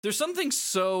 Sure. There's something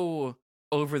so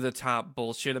over the top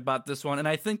bullshit about this one, and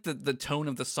I think that the tone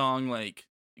of the song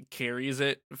carries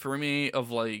it for me.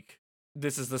 Of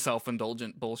this is the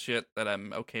self-indulgent bullshit that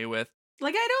I'm okay with.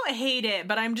 I don't hate it,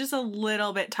 but I'm just a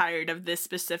little bit tired of this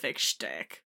specific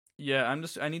shtick. Yeah,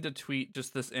 I need to tweet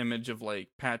just this image of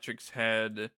Patrick's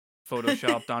head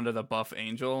photoshopped onto the buff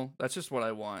angel. That's just what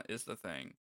I want is the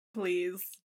thing. Please.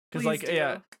 Because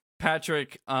yeah,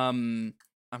 Patrick, I'm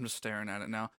just staring at it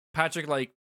now.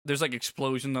 Patrick, there's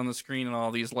explosions on the screen and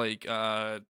all these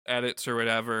edits or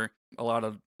whatever. A lot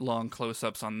of long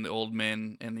close-ups on the old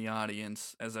men in the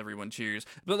audience as everyone cheers.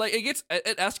 But it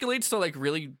escalates to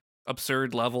really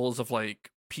absurd levels of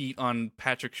Pete on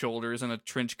Patrick's shoulders in a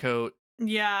trench coat.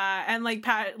 Yeah, and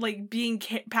Patrick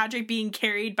being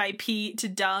carried by Pete to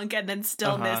dunk and then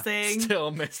still missing.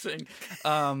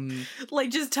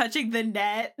 Just touching the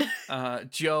net.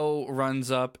 Joe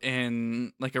runs up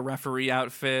in a referee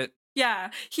outfit. Yeah,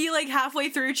 he halfway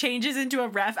through changes into a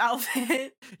ref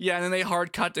outfit. Yeah, and then they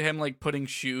hard cut to him putting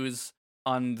shoes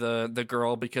on the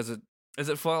girl because is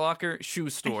it Foot Locker?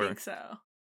 Shoe store. I think so.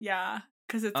 Yeah,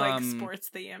 because it's sports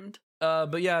themed.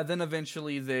 But yeah, then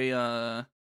eventually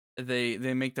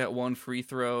they make that one free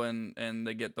throw and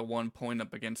they get the 1 point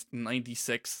up against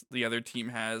 96 the other team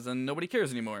has, and nobody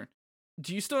cares anymore.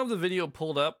 Do you still have the video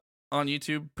pulled up on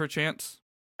YouTube, perchance?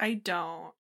 I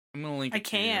don't. I'm gonna link it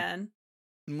to you. I can.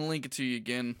 I'm gonna link it to you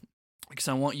again because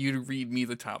I want you to read me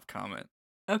the top comment.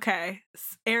 Okay.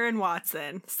 Aaron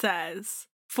Watson says,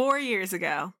 4 years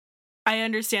ago, I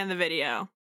understand the video.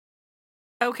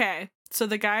 Okay, so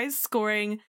the guy's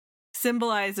scoring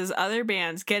symbolizes other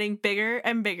bands getting bigger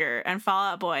and bigger, and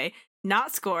Fall Out Boy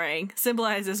not scoring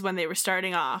symbolizes when they were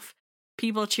starting off.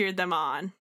 People cheered them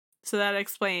on. So that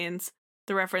explains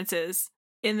the references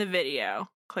in the video.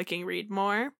 Clicking read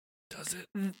more. Does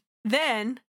it?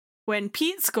 Then, when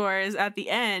Pete scores at the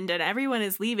end and everyone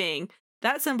is leaving,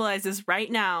 that symbolizes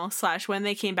right now / when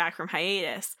they came back from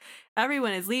hiatus.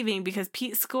 Everyone is leaving because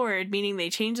Pete scored, meaning they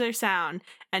changed their sound,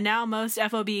 and now most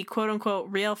FOB quote-unquote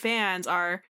real fans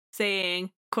are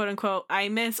saying, quote-unquote, I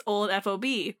miss old FOB.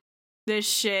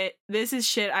 This is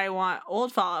shit I want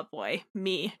old Fall Out Boy.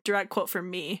 Me. Direct quote from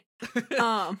me.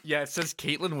 Yeah, it says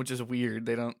Caitlyn, which is weird.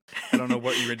 I don't know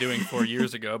what you were doing 4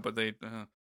 years ago, but they...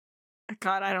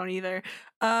 God, I don't either.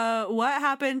 What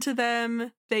happened to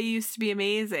them? They used to be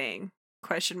amazing. ?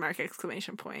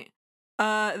 Exclamation point.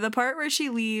 The part where she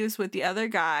leaves with the other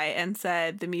guy and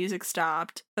said the music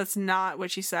stopped. That's not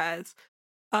what she says.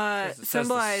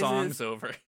 Symbolizes the song's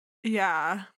over.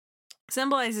 Yeah.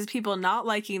 Symbolizes people not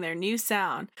liking their new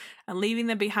sound and leaving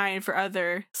them behind for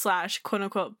other / quote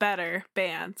unquote better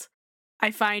bands.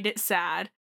 I find it sad.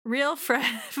 Real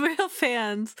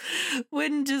fans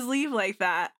wouldn't just leave like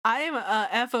that. I'm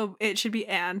a FOB. It should be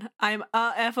Anne. I'm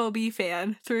a FOB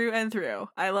fan through and through.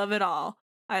 I love it all.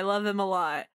 I love them a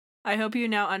lot. I hope you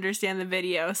now understand the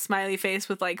video. Smiley face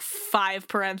with like 5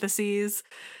 parentheses.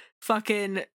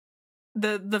 Fucking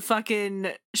the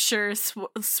fucking sure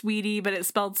sweetie, but it's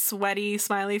spelled sweaty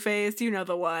smiley face. You know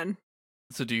the one.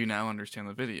 So do you now understand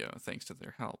the video thanks to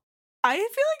their help? I feel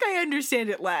like I understand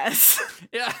it less.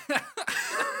 Yeah.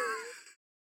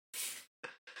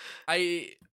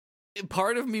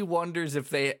 Part of me wonders if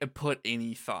they put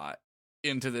any thought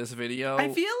into this video. I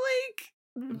feel like,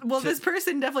 well, this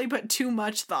person definitely put too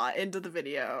much thought into the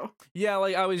video. Yeah,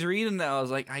 like I was reading that, I was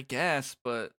like, I guess,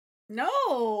 but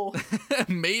no.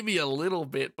 Maybe a little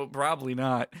bit, but probably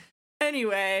not.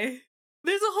 Anyway,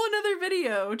 there's a whole nother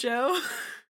video, Joe.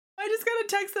 I just got a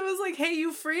text that was like, hey,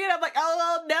 you free? And I'm like,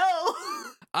 oh, no.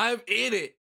 I'm in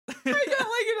it. I got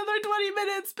like another 20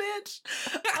 minutes, bitch.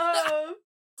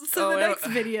 So the next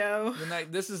video.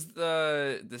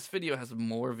 This video has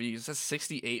more views. It has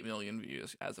 68 million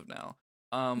views as of now.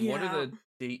 What are the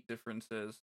date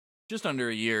differences? Just under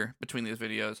a year between these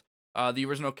videos. The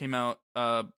original came out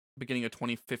beginning of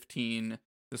 2015.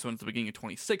 This one's the beginning of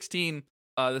 2016.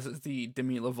 This is the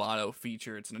Demi Lovato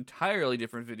feature. It's an entirely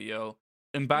different video.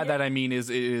 And by that I mean it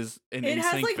is an It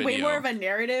has like video. way more of a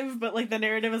narrative, but like the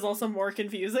narrative is also more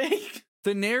confusing.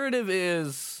 The narrative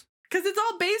is because it's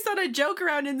all based on a joke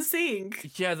around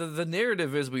NSYNC. Yeah, the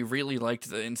narrative is we really liked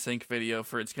the NSYNC video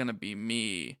for It's Gonna Be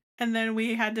Me. And then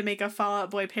we had to make a Fall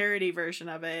Out Boy parody version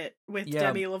of it with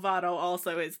Demi Lovato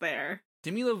also is there.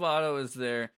 Demi Lovato is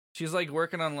there. She's like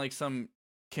working on like some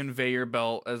conveyor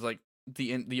belt as like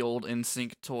the old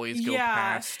NSYNC toys go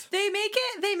past. They make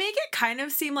it kind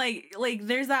of seem like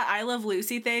there's that I Love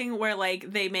Lucy thing where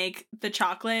like they make the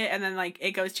chocolate and then like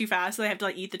it goes too fast so they have to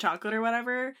like eat the chocolate or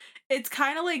whatever. It's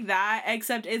kind of like that,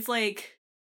 except it's like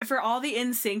for all the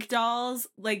NSYNC dolls,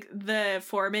 like the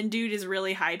Foreman dude is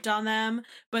really hyped on them,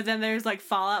 but then there's like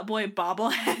Fall Out Boy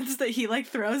bobbleheads that he like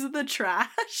throws in the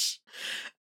trash.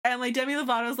 And, like, Demi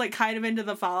Lovato's, like, kind of into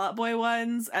the Fall Out Boy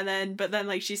ones, but then,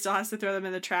 like, she still has to throw them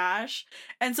in the trash.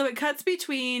 And so it cuts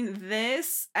between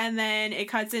this, and then it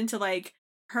cuts into, like,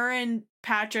 her and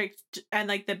Patrick and,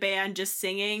 like, the band just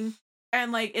singing.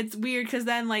 And, like, it's weird, because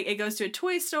then, like, it goes to a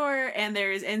toy store, and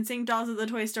there's NSYNC dolls at the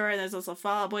toy store, and there's also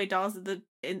Fall Out Boy dolls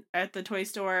at the toy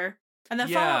store. And the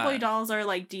Fall Out Boy dolls are,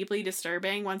 like, deeply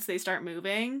disturbing once they start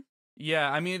moving. Yeah,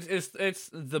 I mean,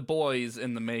 it's the boys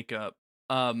in the makeup.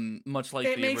 Much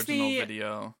like the original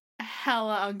video.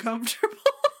 Hella uncomfortable.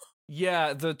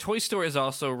 Yeah, the toy store is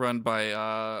also run by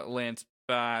Lance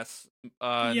Bass,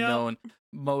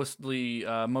 mostly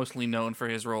known for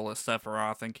his role as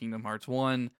Sephiroth in Kingdom Hearts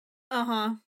 1.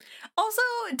 Uh-huh. Also,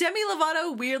 Demi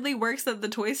Lovato weirdly works at the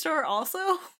toy store also.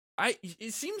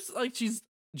 It seems like she's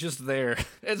just there.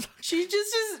 She's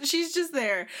just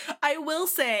there. I will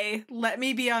say, let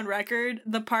me be on record,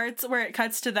 the parts where it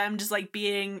cuts to them just like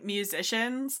being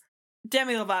musicians,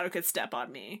 Demi Lovato could step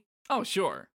on me. Oh,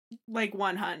 sure. Like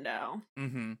one hundo.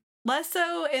 Mm-hmm. Less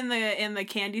so in the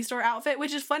candy store outfit,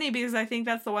 which is funny because I think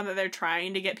that's the one that they're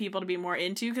trying to get people to be more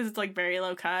into because it's like very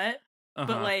low cut. Uh-huh.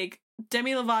 But like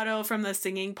Demi Lovato from the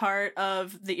singing part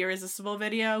of the Irresistible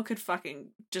video could fucking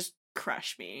just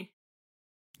crush me.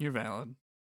 You're valid.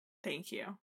 Thank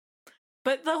you.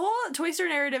 But the whole Toy Store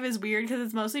narrative is weird because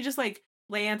it's mostly just like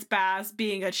Lance Bass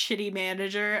being a shitty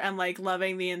manager and like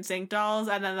loving the NSYNC dolls,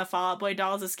 and then the Fall Out Boy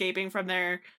dolls escaping from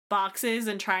their boxes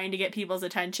and trying to get people's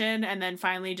attention, and then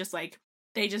finally just like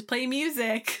they just play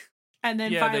music, and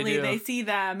then finally they see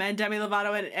them, and Demi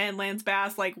Lovato and Lance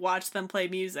Bass like watch them play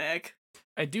music.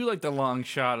 I do like the long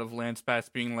shot of Lance Bass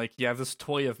being like, yeah, this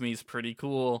toy of me is pretty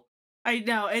cool. I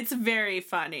know, it's very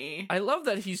funny. I love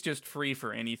that he's just free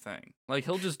for anything. Like,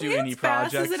 he'll just do Lance any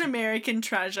project. Bass is an American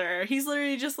treasure. He's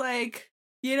literally just like,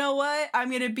 you know what? I'm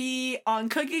going to be on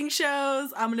cooking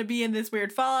shows. I'm going to be in this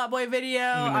weird Fall Out Boy video.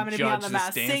 I'm going to be on The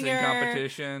Masked Singer.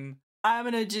 Competition. I'm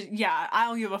going to just, I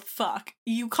don't give a fuck.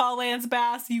 You call Lance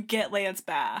Bass, you get Lance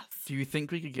Bass. Do you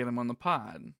think we could get him on the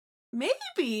pod?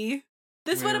 Maybe.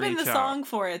 This would have been the song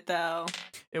for it, though.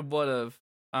 It would have.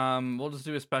 We'll just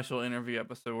do a special interview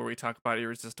episode where we talk about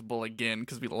Irresistible again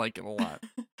because we like it a lot.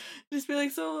 Just be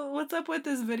like, so what's up with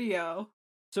this video?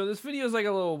 So this video is like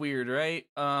a little weird, right?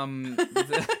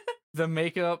 The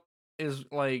makeup is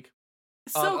like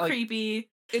so creepy.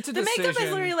 It's a the decision. Makeup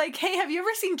is literally like, hey, have you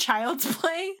ever seen Child's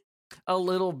Play? A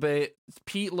little bit.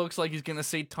 Pete looks like he's gonna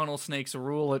say Tunnel Snakes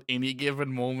rule at any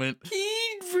given moment.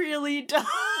 He really does.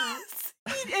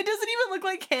 It doesn't even look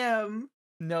like him.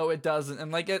 No, it doesn't.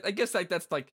 And like I guess like that's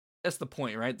the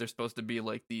point, right? They're supposed to be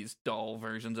like these doll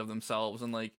versions of themselves,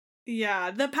 and like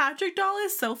yeah, the Patrick doll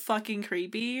is so fucking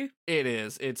creepy. It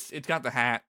is. It's got the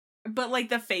hat, but like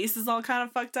the face is all kind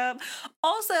of fucked up.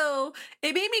 Also,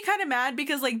 it made me kind of mad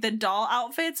because like the doll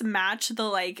outfits match the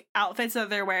like outfits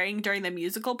that they're wearing during the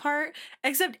musical part,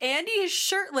 except Andy is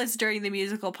shirtless during the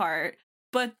musical part,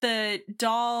 but the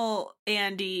doll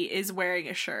Andy is wearing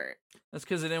a shirt. That's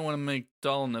because they didn't want to make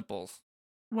doll nipples.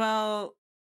 Well,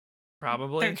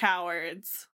 probably they're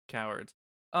cowards.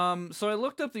 So I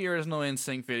looked up the original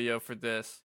NSYNC video for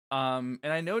this. And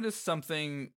I noticed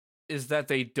something is that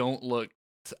they don't look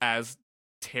as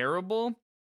terrible.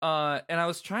 And I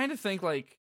was trying to think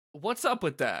like, what's up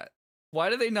with that? Why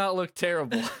do they not look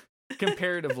terrible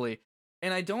comparatively?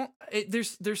 And I don't.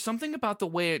 There's something about the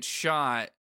way it's shot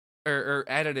or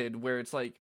edited where it's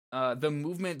like the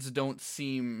movements don't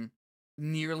seem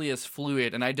nearly as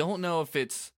fluid, and I don't know if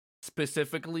it's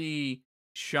specifically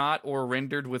shot or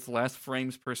rendered with less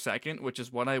frames per second, which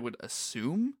is what I would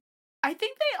assume. I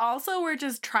think they also were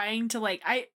just trying to like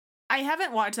I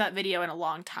haven't watched that video in a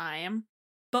long time,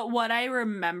 but what I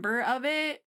remember of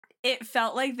it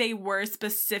felt like they were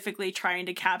specifically trying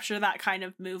to capture that kind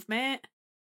of movement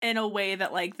in a way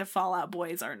that like the Fall Out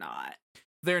Boys are not.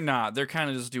 They're not. They're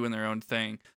kind of just doing their own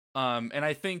thing. And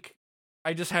I think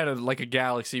I just had a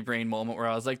galaxy brain moment where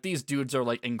I was like, these dudes are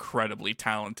like incredibly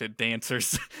talented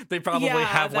dancers. They probably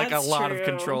have like a lot of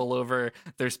control over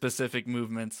their specific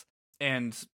movements.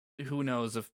 And who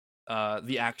knows if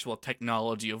the actual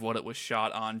technology of what it was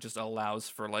shot on just allows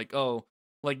for like, oh,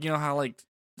 like, you know how like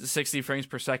 60 frames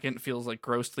per second feels like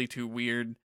grossly too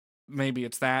weird. Maybe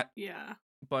it's that. Yeah.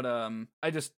 But I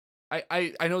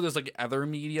know there's like other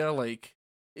media like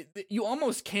you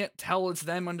almost can't tell it's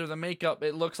them under the makeup.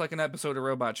 It looks like an episode of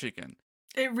Robot Chicken.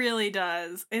 It really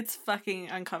does. It's fucking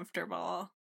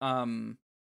uncomfortable.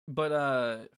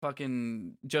 But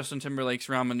fucking Justin Timberlake's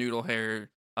ramen noodle hair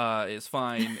is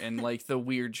fine, and like the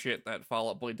weird shit that Fall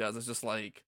Out Boy does is just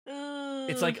like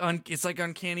it's like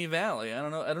Uncanny Valley. I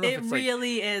don't know. It if it's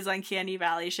really is Uncanny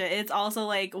Valley shit. It's also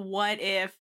like, what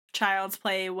if Child's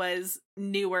Play was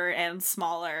newer and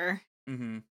smaller?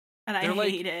 Mm-hmm. And I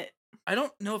hate it. I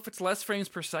don't know if it's less frames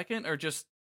per second or just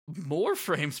more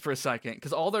frames per second,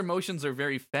 because all their motions are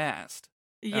very fast.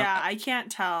 Yeah, I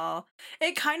can't tell.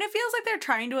 It kind of feels like they're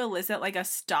trying to elicit like a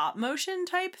stop motion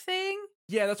type thing.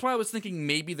 Yeah, that's why I was thinking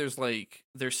maybe there's like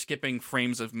they're skipping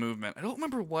frames of movement. I don't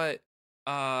remember what.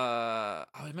 I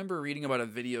remember reading about a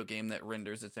video game that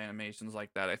renders its animations like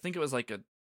that. I think it was like a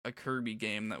Kirby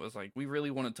game that was like, we really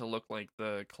wanted to look like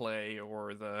the clay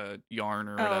or the yarn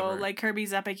or whatever. Oh, like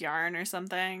Kirby's Epic Yarn or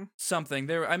something. Something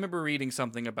there. I remember reading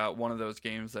something about one of those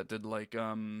games that did like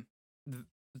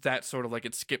that sort of like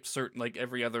it skipped certain like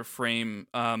every other frame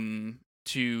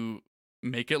to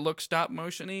make it look stop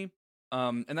motiony.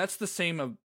 And that's the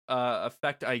same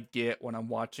effect I get when I'm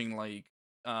watching like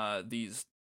these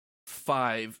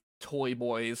 5 toy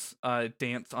boys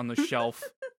dance on the shelf.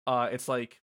 It's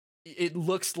like it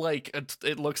looks like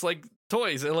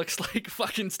toys. It looks like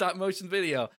fucking stop motion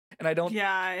video, and I don't.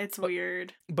 Yeah, it's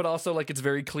weird. But also, like, it's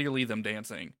very clearly them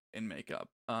dancing in makeup.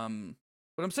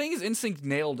 What I'm saying is, NSYNC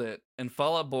nailed it, and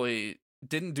Fall Out Boy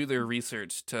didn't do their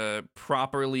research to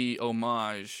properly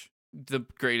homage the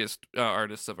greatest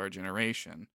artists of our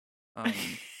generation.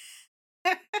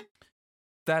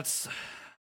 That's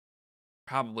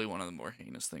probably one of the more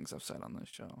heinous things I've said on this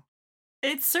show.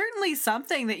 It's certainly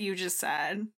something that you just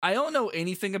said. I don't know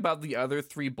anything about the other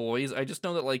three boys. I just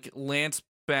know that, like, Lance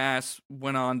Bass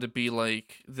went on to be,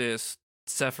 like, this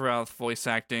Sephiroth voice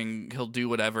acting, he'll do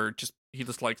whatever, he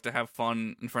just likes to have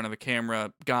fun in front of a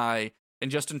camera guy,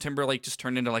 and Justin Timberlake just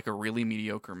turned into, like, a really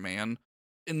mediocre man.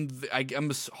 And I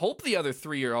hope the other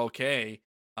three are okay.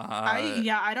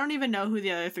 I don't even know who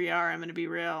the other three are, I'm gonna be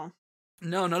real.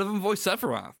 No, none of them voice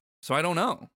Sephiroth, so I don't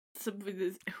know. So,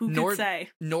 who could say?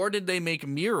 Nor did they make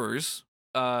Mirrors,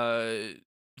 the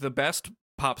best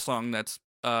pop song that's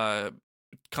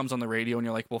comes on the radio, and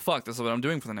you're like, well, fuck, this is what I'm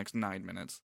doing for the next 9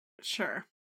 minutes. Sure,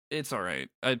 it's all right.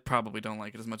 I probably don't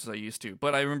like it as much as I used to,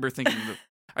 but I remember thinking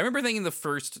the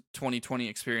first 2020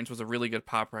 experience was a really good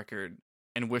pop record,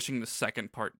 and wishing the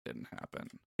second part didn't happen.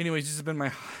 Anyways, these have been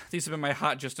my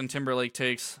hot Justin Timberlake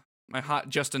takes, my hot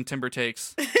Justin Timber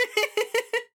takes,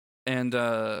 and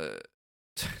do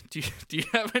you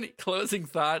have any closing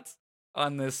thoughts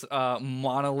on this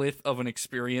monolith of an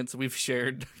experience we've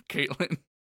shared, Caitlin?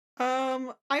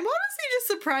 I'm honestly just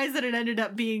surprised that it ended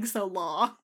up being so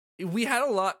long. We had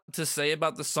a lot to say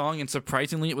about the song, and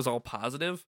surprisingly, it was all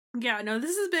positive. Yeah, no,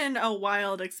 this has been a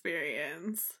wild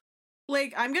experience.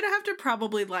 Like, I'm gonna have to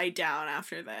probably lie down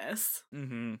after this.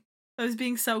 Mm-hmm. I was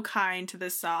being so kind to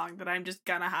this song that I'm just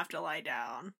gonna have to lie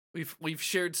down. We've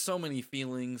shared so many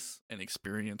feelings and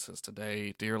experiences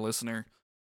today, dear listener,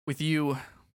 with you.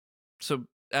 So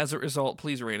as a result,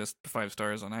 please rate us 5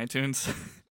 stars on iTunes.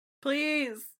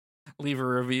 Please. Leave a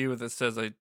review that says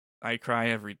I cry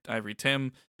every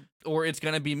Tim, or it's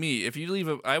gonna be me. If you leave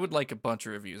I would like a bunch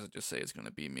of reviews that just say it's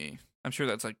gonna be me. I'm sure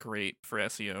that's like great for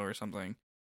SEO or something.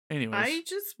 Anyways, I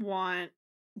just want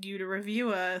you to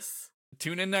review us.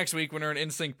 Tune in next week when we're an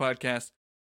NSYNC podcast.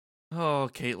 Oh,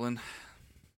 Caitlin,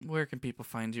 where can people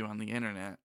find you on the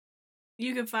internet?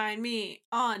 You can find me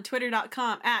on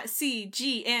twitter.com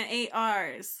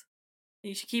 @CGNARs.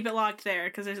 You should keep it locked there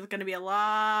because there's going to be a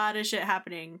lot of shit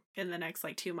happening in the next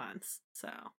 2 months. So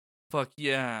fuck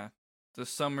yeah, the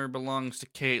summer belongs to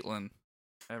Caitlin.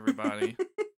 Everybody,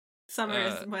 summer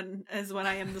is when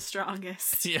I am the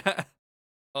strongest. Yeah.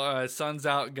 Sun's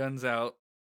out, guns out.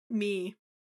 Me.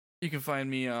 You can find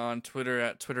me on Twitter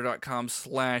at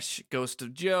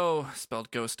twitter.com/ghostofjoe,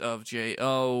 spelled Ghost of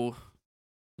J-O.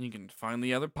 You can find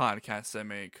the other podcasts I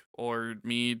make, or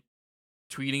me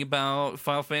tweeting about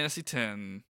Final Fantasy X,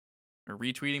 or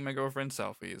retweeting my girlfriend's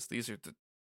selfies. These are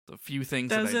the few things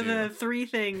Those that I do. Those are the 3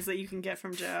 things that you can get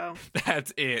from Joe.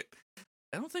 That's it.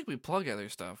 I don't think we plug other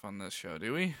stuff on this show,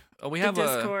 do we? Oh, we the have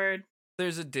Discord.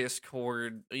 There's a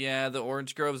Discord. Yeah, the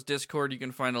Orange Groves Discord. You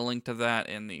can find a link to that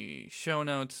in the show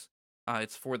notes.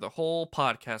 It's for the whole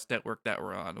podcast network that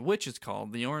we're on, which is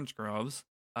called The Orange Groves.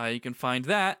 You can find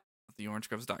that at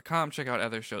theorangegroves.com. Check out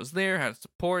other shows there, how to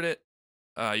support it.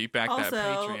 You back that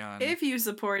Patreon. If you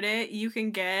support it, you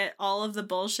can get all of the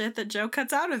bullshit that Joe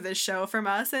cuts out of this show from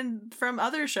us and from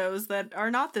other shows that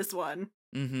are not this one.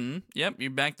 Mm-hmm. Yep, you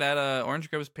back that Orange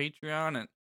Groves Patreon at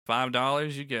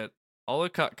 $5, you get all the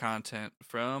cut content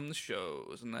from the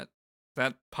shows, and that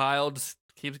pile just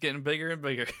keeps getting bigger and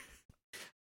bigger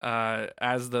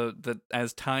as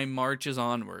as time marches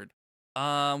onward.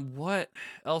 What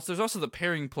else? There's also the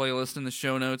pairing playlist in the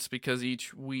show notes, because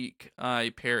each week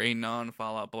I pair a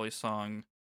non-Fall Out Boy song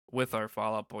with our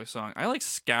Fall Out Boy song. I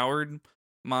scoured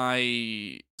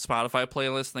my Spotify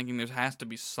playlist thinking there has to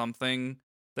be something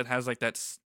that has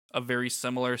that's a very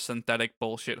similar synthetic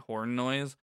bullshit horn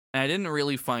noise. And I didn't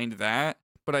really find that,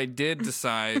 but I did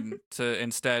decide to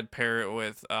instead pair it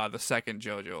with the second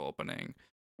JoJo opening.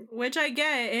 Which I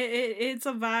get. It's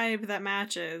a vibe that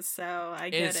matches, so I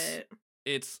get it.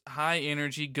 It's high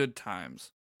energy, good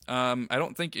times. I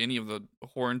don't think any of the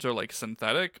horns are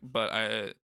synthetic,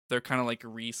 but they're kind of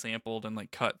resampled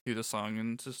and cut through the song,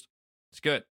 and it's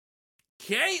good.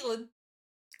 Caitlin!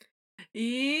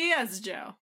 Yes,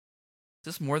 Joe. Is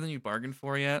this more than you bargained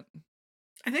for yet?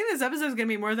 I think this episode is going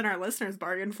to be more than our listeners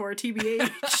bargained for,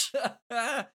 TBH.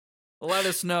 Let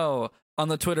us know on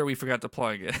the Twitter we forgot to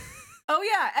plug it. Oh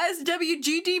yeah,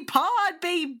 SWGD Pod,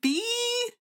 baby!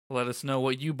 Let us know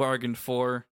what you bargained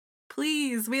for.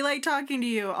 Please, we like talking to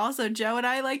you. Also, Joe and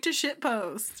I like to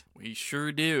shitpost. We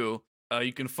sure do.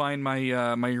 You can find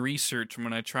my my research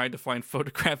when I tried to find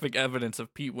photographic evidence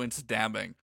of Pete Wentz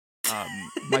dabbing.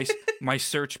 My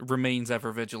search remains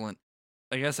ever vigilant.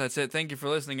 I guess that's it. Thank you for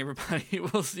listening, everybody.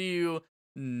 We'll see you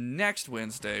next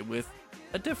Wednesday with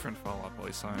a different Fall Out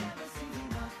Boy song.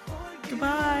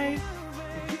 Goodbye.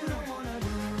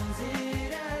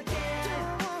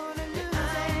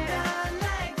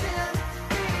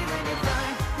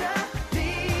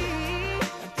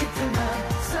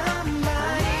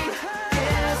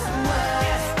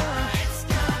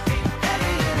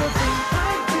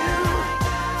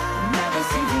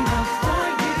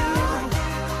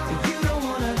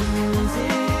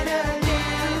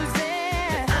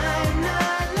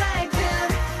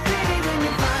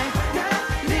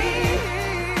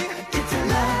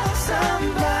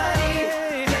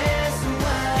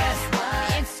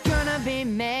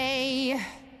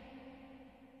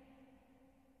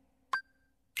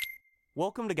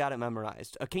 Welcome to Got It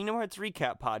Memorized, a Kingdom Hearts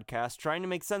recap podcast trying to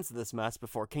make sense of this mess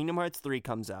before Kingdom Hearts 3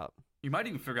 comes out. You might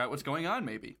even figure out what's going on,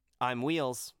 maybe. I'm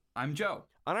Wheels. I'm Joe.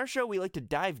 On our show, we like to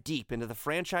dive deep into the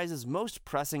franchise's most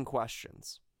pressing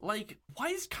questions. Like, why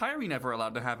is Kairi never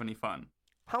allowed to have any fun?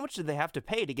 How much did they have to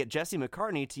pay to get Jesse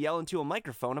McCartney to yell into a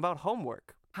microphone about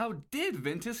homework? How did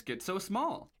Ventus get so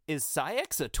small? Is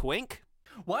Saïx a twink?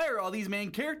 Why are all these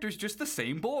main characters just the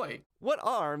same boy? What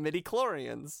are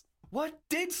midi-chlorians? What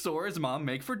did Sora's mom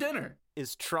make for dinner?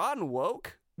 Is Tron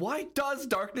woke? Why does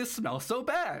darkness smell so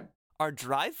bad? Are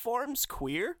drive forms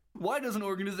queer? Why doesn't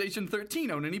Organization 13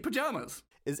 own any pajamas?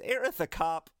 Is Aerith a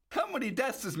cop? How many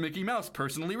deaths is Mickey Mouse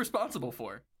personally responsible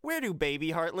for? Where do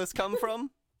Baby Heartless come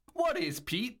from? What is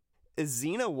Pete? Is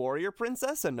Xena Warrior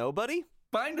Princess a nobody?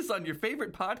 Find us on your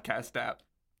favorite podcast app.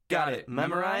 Got it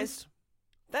memorized?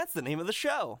 That's the name of the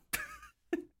show.